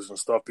teleprompters and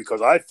stuff,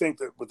 because I think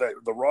that with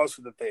the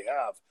roster that they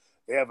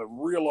have a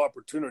real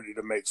opportunity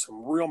to make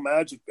some real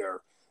magic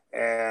there.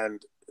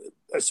 And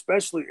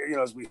especially,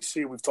 as we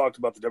see, we've talked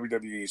about the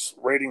WWE's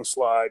rating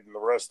slide and the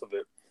rest of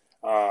it.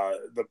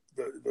 The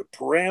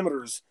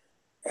parameters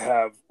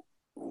have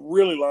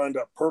really lined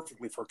up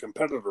perfectly for a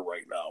competitor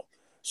right now.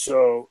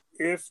 So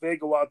if they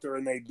go out there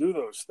and they do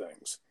those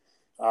things,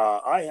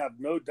 I have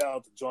no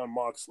doubt that Jon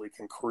Moxley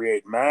can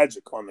create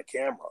magic on the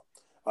camera,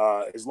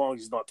 as long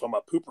as he's not talking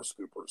about pooper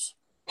scoopers.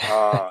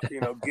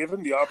 Give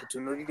him the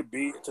opportunity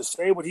to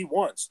say what he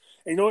wants.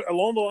 And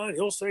along the line,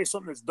 he'll say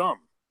something that's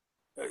dumb.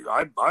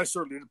 I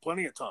certainly did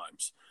plenty of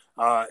times.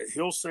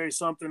 He'll say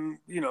something,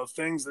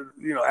 things that,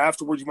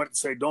 afterwards you might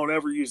say, "Don't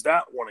ever use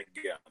that one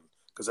again,"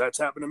 because that's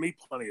happened to me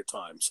plenty of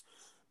times.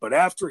 But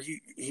after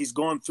he's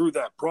gone through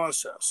that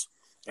process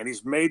and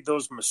he's made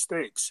those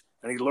mistakes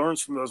and he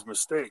learns from those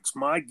mistakes,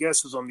 my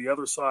guess is on the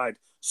other side,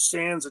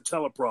 sans a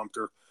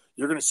teleprompter,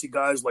 you're going to see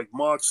guys like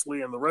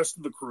Moxley and the rest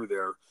of the crew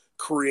there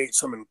create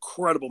some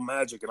incredible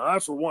magic. And I,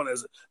 for one,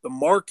 as the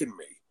mark in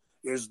me,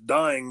 is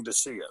dying to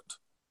see it.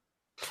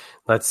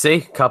 Let's see.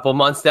 A couple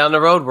months down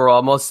the road, we're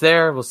almost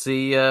there. We'll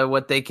see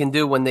what they can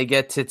do when they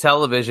get to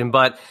television.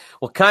 But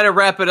we'll kind of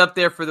wrap it up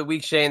there for the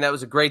week, Shane. That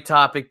was a great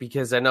topic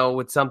because I know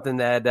it's something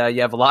that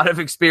you have a lot of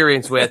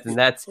experience with, and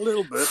that's a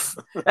little bit.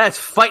 That's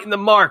fighting the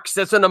marks.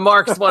 That's when the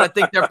marks want to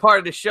think they're part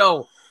of the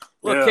show.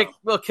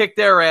 We'll kick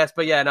their ass.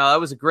 But yeah, no, that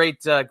was a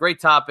great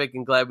topic,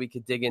 and glad we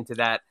could dig into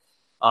that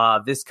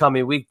this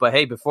coming week. But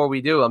hey, before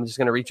we do, I'm just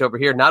going to reach over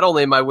here. Not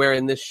only am I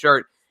wearing this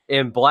shirt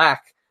in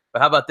black,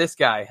 but how about this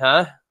guy,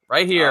 huh?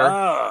 Right here.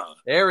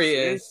 There he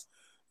is.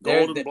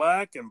 Gold and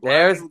black and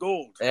black and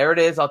gold. There it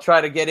is. I'll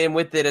try to get in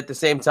with it at the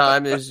same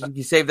time.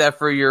 You save that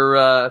for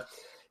your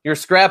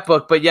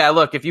scrapbook. But yeah,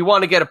 look, if you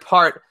want to get a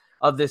part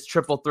of this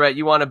triple threat,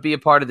 you want to be a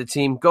part of the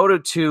team, go to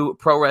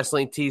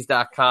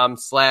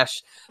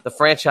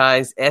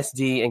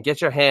ProWrestlingTees.com/thefranchisesd and get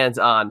your hands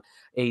on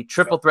a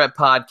triple threat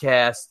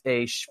podcast,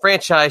 a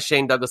franchise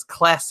Shane Douglas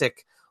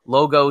classic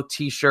logo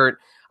t-shirt.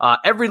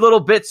 Every little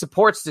bit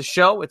supports the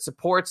show. It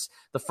supports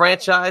the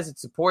franchise. It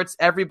supports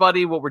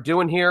everybody, what we're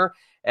doing here.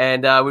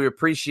 And we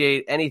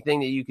appreciate anything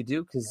that you could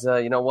do because,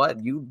 you know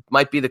what? You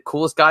might be the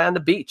coolest guy on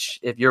the beach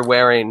if you're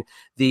wearing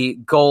the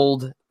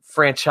gold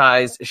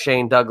franchise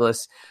Shane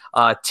Douglas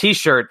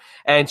t-shirt.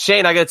 And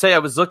Shane, I got to tell you, I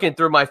was looking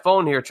through my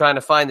phone here trying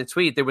to find the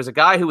tweet. There was a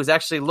guy who was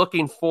actually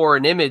looking for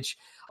an image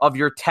of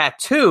your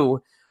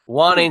tattoo,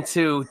 wanting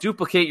to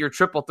duplicate your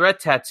triple threat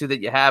tattoo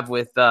that you have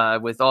with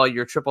all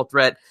your triple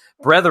threat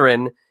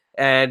brethren.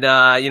 And,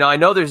 I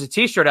know there's a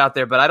t-shirt out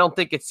there, but I don't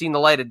think it's seen the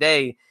light of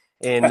day.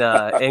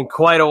 in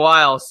quite a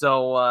while.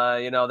 So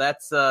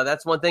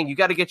that's one thing. You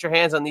got to get your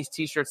hands on these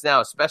T-shirts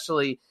now,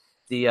 especially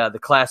the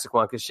classic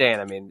one. Because Shane,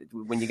 I mean,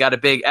 when you got a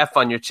big F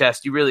on your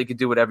chest, you really could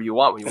do whatever you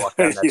want when you walk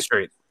down that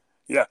street.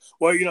 Yeah.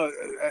 Well,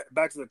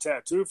 back to the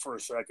tattoo for a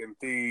second.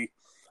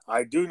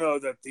 I do know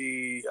that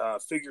the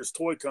Figures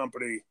Toy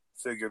Company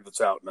figure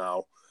that's out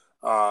now.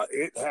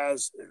 It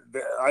has.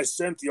 I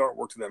sent the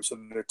artwork to them, so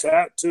the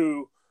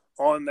tattoo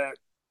on that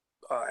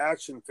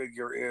action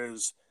figure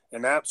is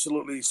an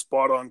absolutely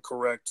spot on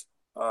correct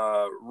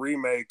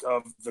remake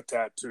of the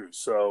tattoo.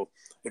 So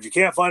if you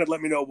can't find it,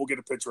 let me know. We'll get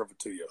a picture of it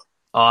to you.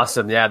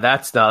 Awesome. Yeah,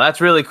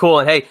 that's really cool.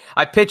 And hey,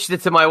 I pitched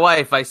it to my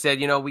wife. I said,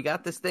 we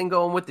got this thing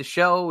going with the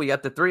show. We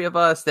got the three of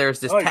us. There's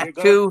this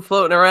tattoo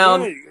floating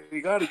around. Yeah,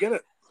 you got to get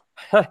it.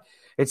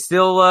 It's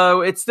still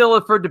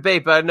up for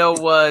debate, but I know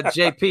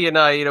JP and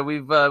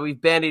I,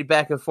 we've bandied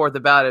back and forth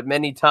about it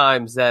many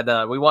times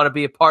that we want to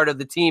be a part of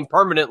the team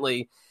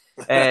permanently.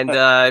 And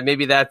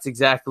maybe that's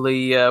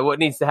exactly what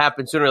needs to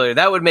happen sooner or later.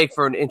 That would make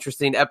for an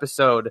interesting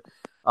episode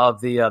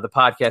of the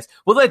podcast.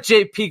 We'll let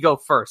JP go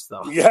first,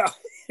 though. Yeah.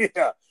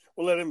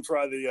 We'll let him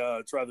try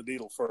the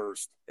needle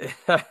first.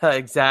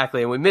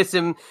 Exactly. And we miss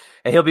him,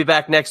 and he'll be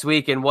back next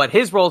week. And what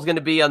his role is going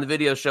to be on the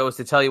video show is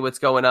to tell you what's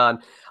going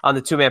on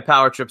the two-man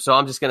power trip. So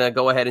I'm just going to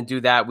go ahead and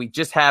do that. We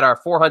just had our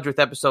 400th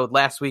episode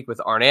last week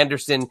with Arn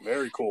Anderson.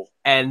 Very cool.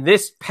 And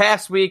this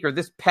past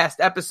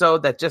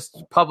episode that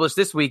just published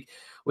this week,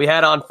 we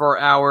had on for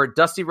our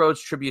Dusty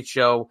Rhodes tribute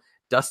show,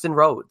 Dustin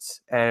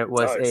Rhodes. And it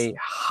was a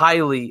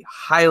highly,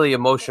 highly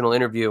emotional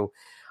interview.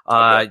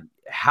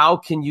 How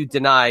can you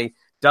deny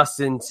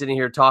Dustin sitting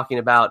here talking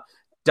about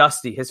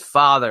Dusty, his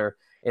father,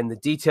 and the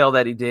detail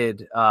that he did?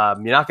 You're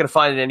not going to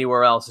find it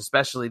anywhere else,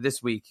 especially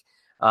this week.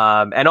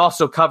 And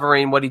also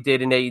covering what he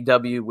did in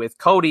AEW with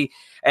Cody.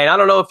 And I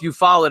don't know if you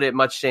followed it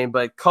much, Shane,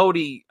 but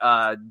Cody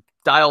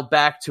dialed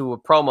back to a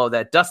promo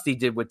that Dusty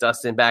did with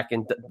Dustin back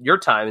in your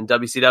time in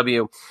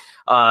WCW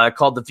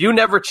called The View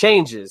Never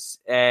Changes.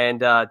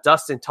 And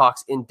Dustin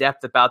talks in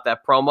depth about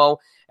that promo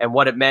and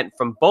what it meant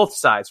from both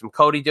sides, from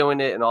Cody doing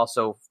it and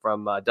also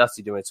from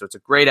Dusty doing it. So it's a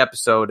great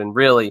episode. And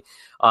really,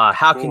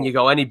 how can you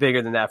go any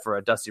bigger than that for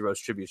a Dusty Rhodes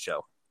tribute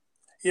show?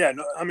 Yeah,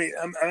 no, I mean,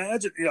 I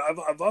imagine,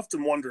 I've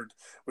often wondered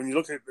when you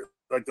look at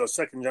like those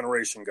second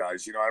generation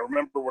guys, I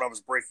remember when I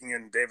was breaking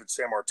in David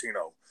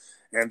Sammartino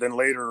and then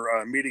later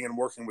meeting and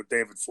working with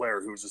David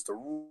Flair, who was just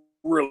a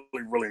really,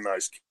 really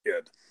nice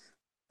kid.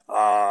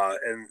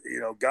 And,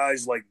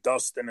 guys like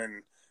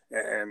Dustin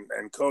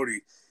and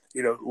Cody,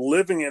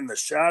 living in the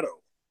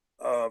shadow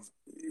of,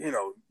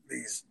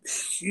 these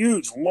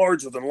huge,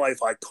 larger than life,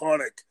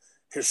 iconic,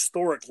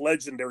 historic,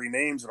 legendary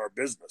names in our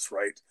business,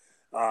 right?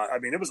 I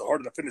mean, it was a hard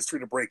enough industry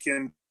to break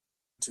into,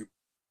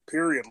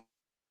 period,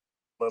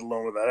 let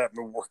alone with that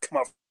happened to come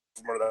out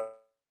from under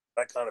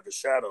that kind of a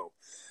shadow.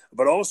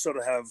 But also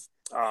to have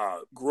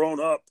grown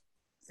up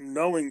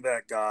knowing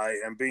that guy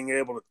and being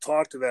able to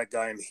talk to that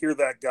guy and hear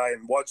that guy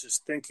and watch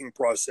his thinking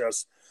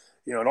process.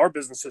 In our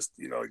business,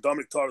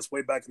 Dominic taught us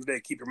way back in the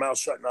day, keep your mouth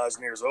shut and eyes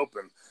and ears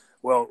open.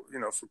 Well,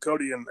 for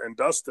Cody and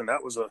Dustin,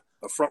 that was a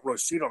front row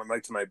seat on a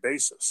night-to-night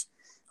basis.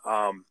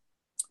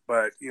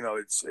 But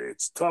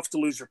it's tough to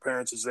lose your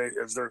parents as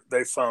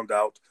they found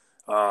out,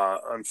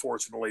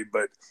 unfortunately.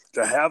 But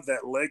to have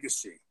that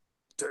legacy,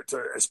 to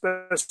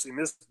especially in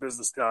this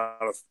business now,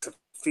 to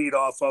feed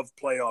off of,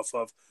 play off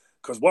of,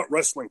 because what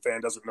wrestling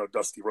fan doesn't know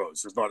Dusty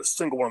Rhodes? There's not a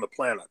single one on the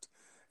planet,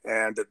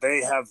 and that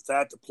they have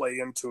that to play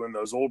into in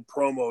those old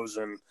promos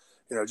and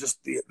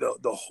just the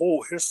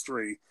whole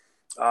history.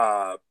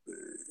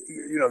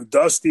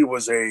 Dusty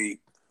was a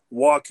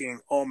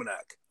walking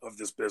almanac of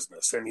this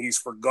business, and he's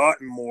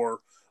forgotten more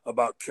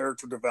about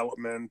character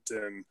development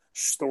and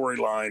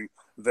storyline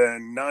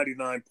than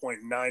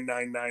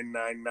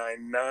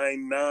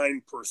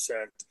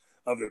 99.9999999%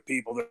 of the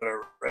people that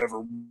are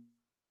ever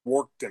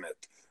worked in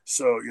it.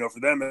 So, for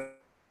them,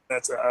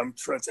 I'm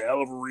sure it's a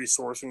hell of a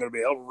resource and going to be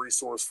a hell of a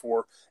resource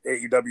for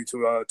AEW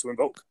to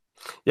invoke.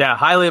 Yeah,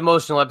 highly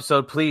emotional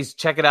episode. Please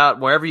check it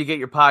out wherever you get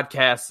your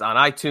podcasts, on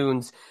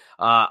iTunes,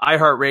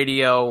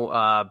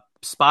 iHeartRadio,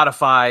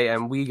 Spotify,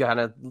 and we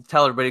gotta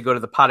tell everybody to go to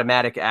the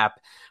Podomatic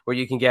app where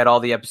you can get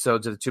all the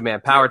episodes of the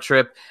two-man power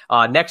trip.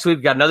 Next week,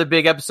 we've got another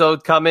big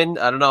episode coming.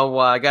 I don't know.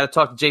 I got to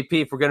talk to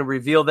JP if we're going to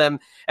reveal them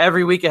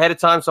every week ahead of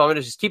time. So I'm going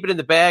to just keep it in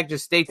the bag.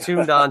 Just stay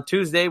tuned on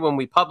Tuesday when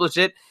we publish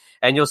it,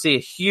 and you'll see a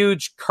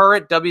huge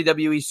current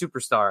WWE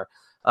superstar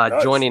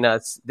joining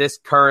us this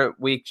current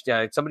week.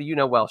 Somebody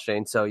well,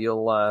 Shane, so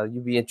you'll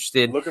be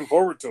interested. Looking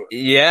forward to it.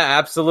 Yeah,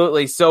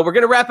 absolutely. So we're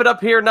going to wrap it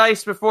up here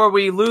nice before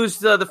we lose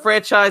the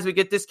franchise. We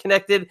get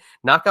disconnected.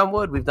 Knock on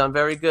wood. We've done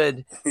very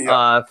good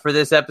for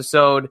this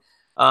episode.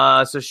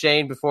 So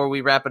Shane, before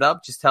we wrap it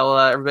up, just tell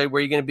everybody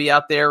where you're going to be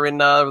out there in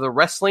the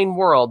wrestling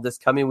world this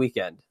coming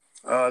weekend.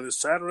 This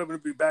Saturday, I'm going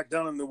to be back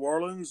down in New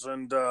Orleans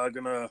and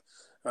going to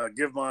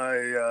give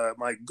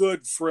my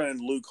good friend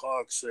Luke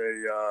Hawks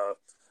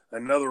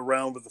another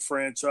round with the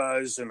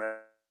franchise and a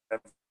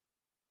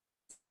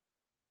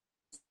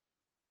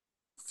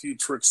few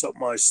tricks up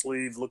my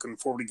sleeve. Looking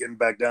forward to getting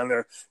back down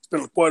there. It's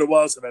been quite a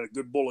while since I've had a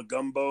good bowl of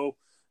gumbo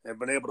and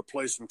been able to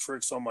play some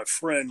tricks on my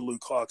friend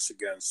Luke Hawks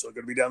again. So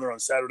going to be down there on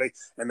Saturday,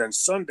 and then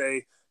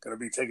Sunday going to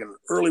be taking an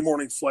early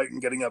morning flight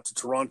and getting up to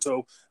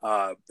Toronto,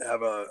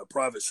 have a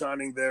private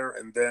signing there,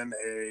 and then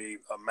a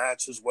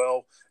match as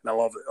well. And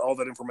I'll have all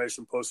that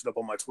information posted up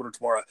on my Twitter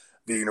tomorrow.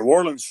 The New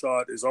Orleans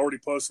shot is already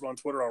posted on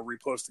Twitter. I'll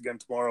repost again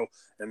tomorrow.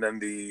 And then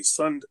the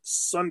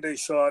Sunday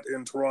shot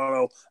in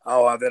Toronto,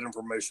 I'll have that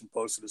information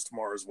posted as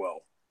tomorrow as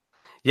well.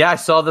 Yeah, I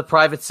saw the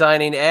private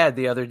signing ad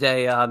the other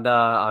day on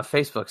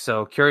Facebook.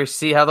 So curious to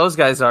see how those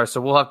guys are. So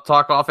we'll have to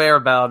talk off air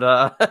about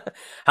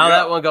how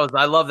that one goes.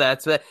 I love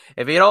that. So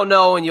if you don't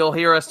know, and you'll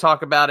hear us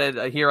talk about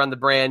it here on the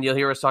brand, you'll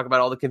hear us talk about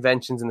all the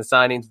conventions and the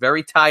signings,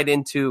 very tied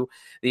into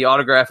the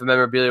autograph and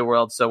memorabilia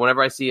world. So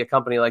whenever I see a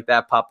company like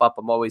that pop up,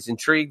 I'm always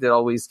intrigued. It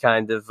always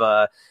kind of,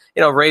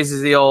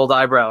 raises the old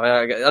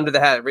eyebrow under the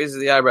hat, raises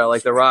the eyebrow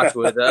like The Rock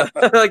would,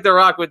 like The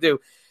Rock would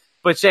do.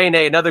 But Shane,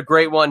 hey, another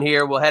great one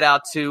here. We'll head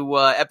out to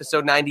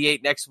episode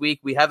 98 next week.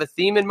 We have a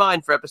theme in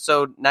mind for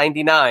episode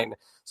 99.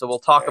 So we'll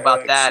talk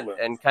about that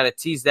and kind of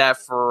tease that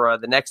for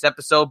the next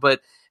episode. But,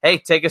 hey,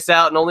 take us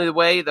out in only the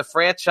way the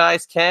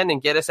franchise can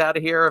and get us out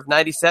of here of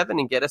 97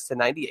 and get us to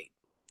 98.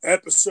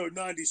 Episode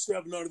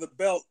 97 under the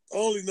belt,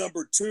 only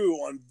number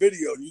 2 on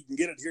video, and you can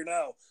get it here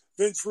now.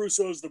 Vince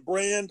Russo's The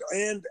Brand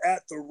and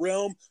At the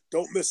Realm.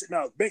 Don't miss it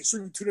now. Make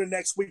sure you tune in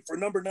next week for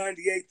number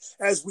 98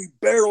 as we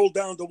barrel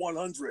down to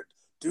 100.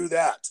 Do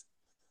that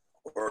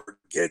or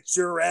get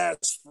your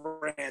ass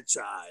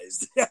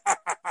franchised.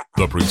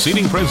 The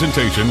preceding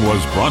presentation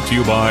was brought to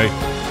you by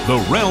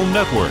The Realm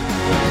Network.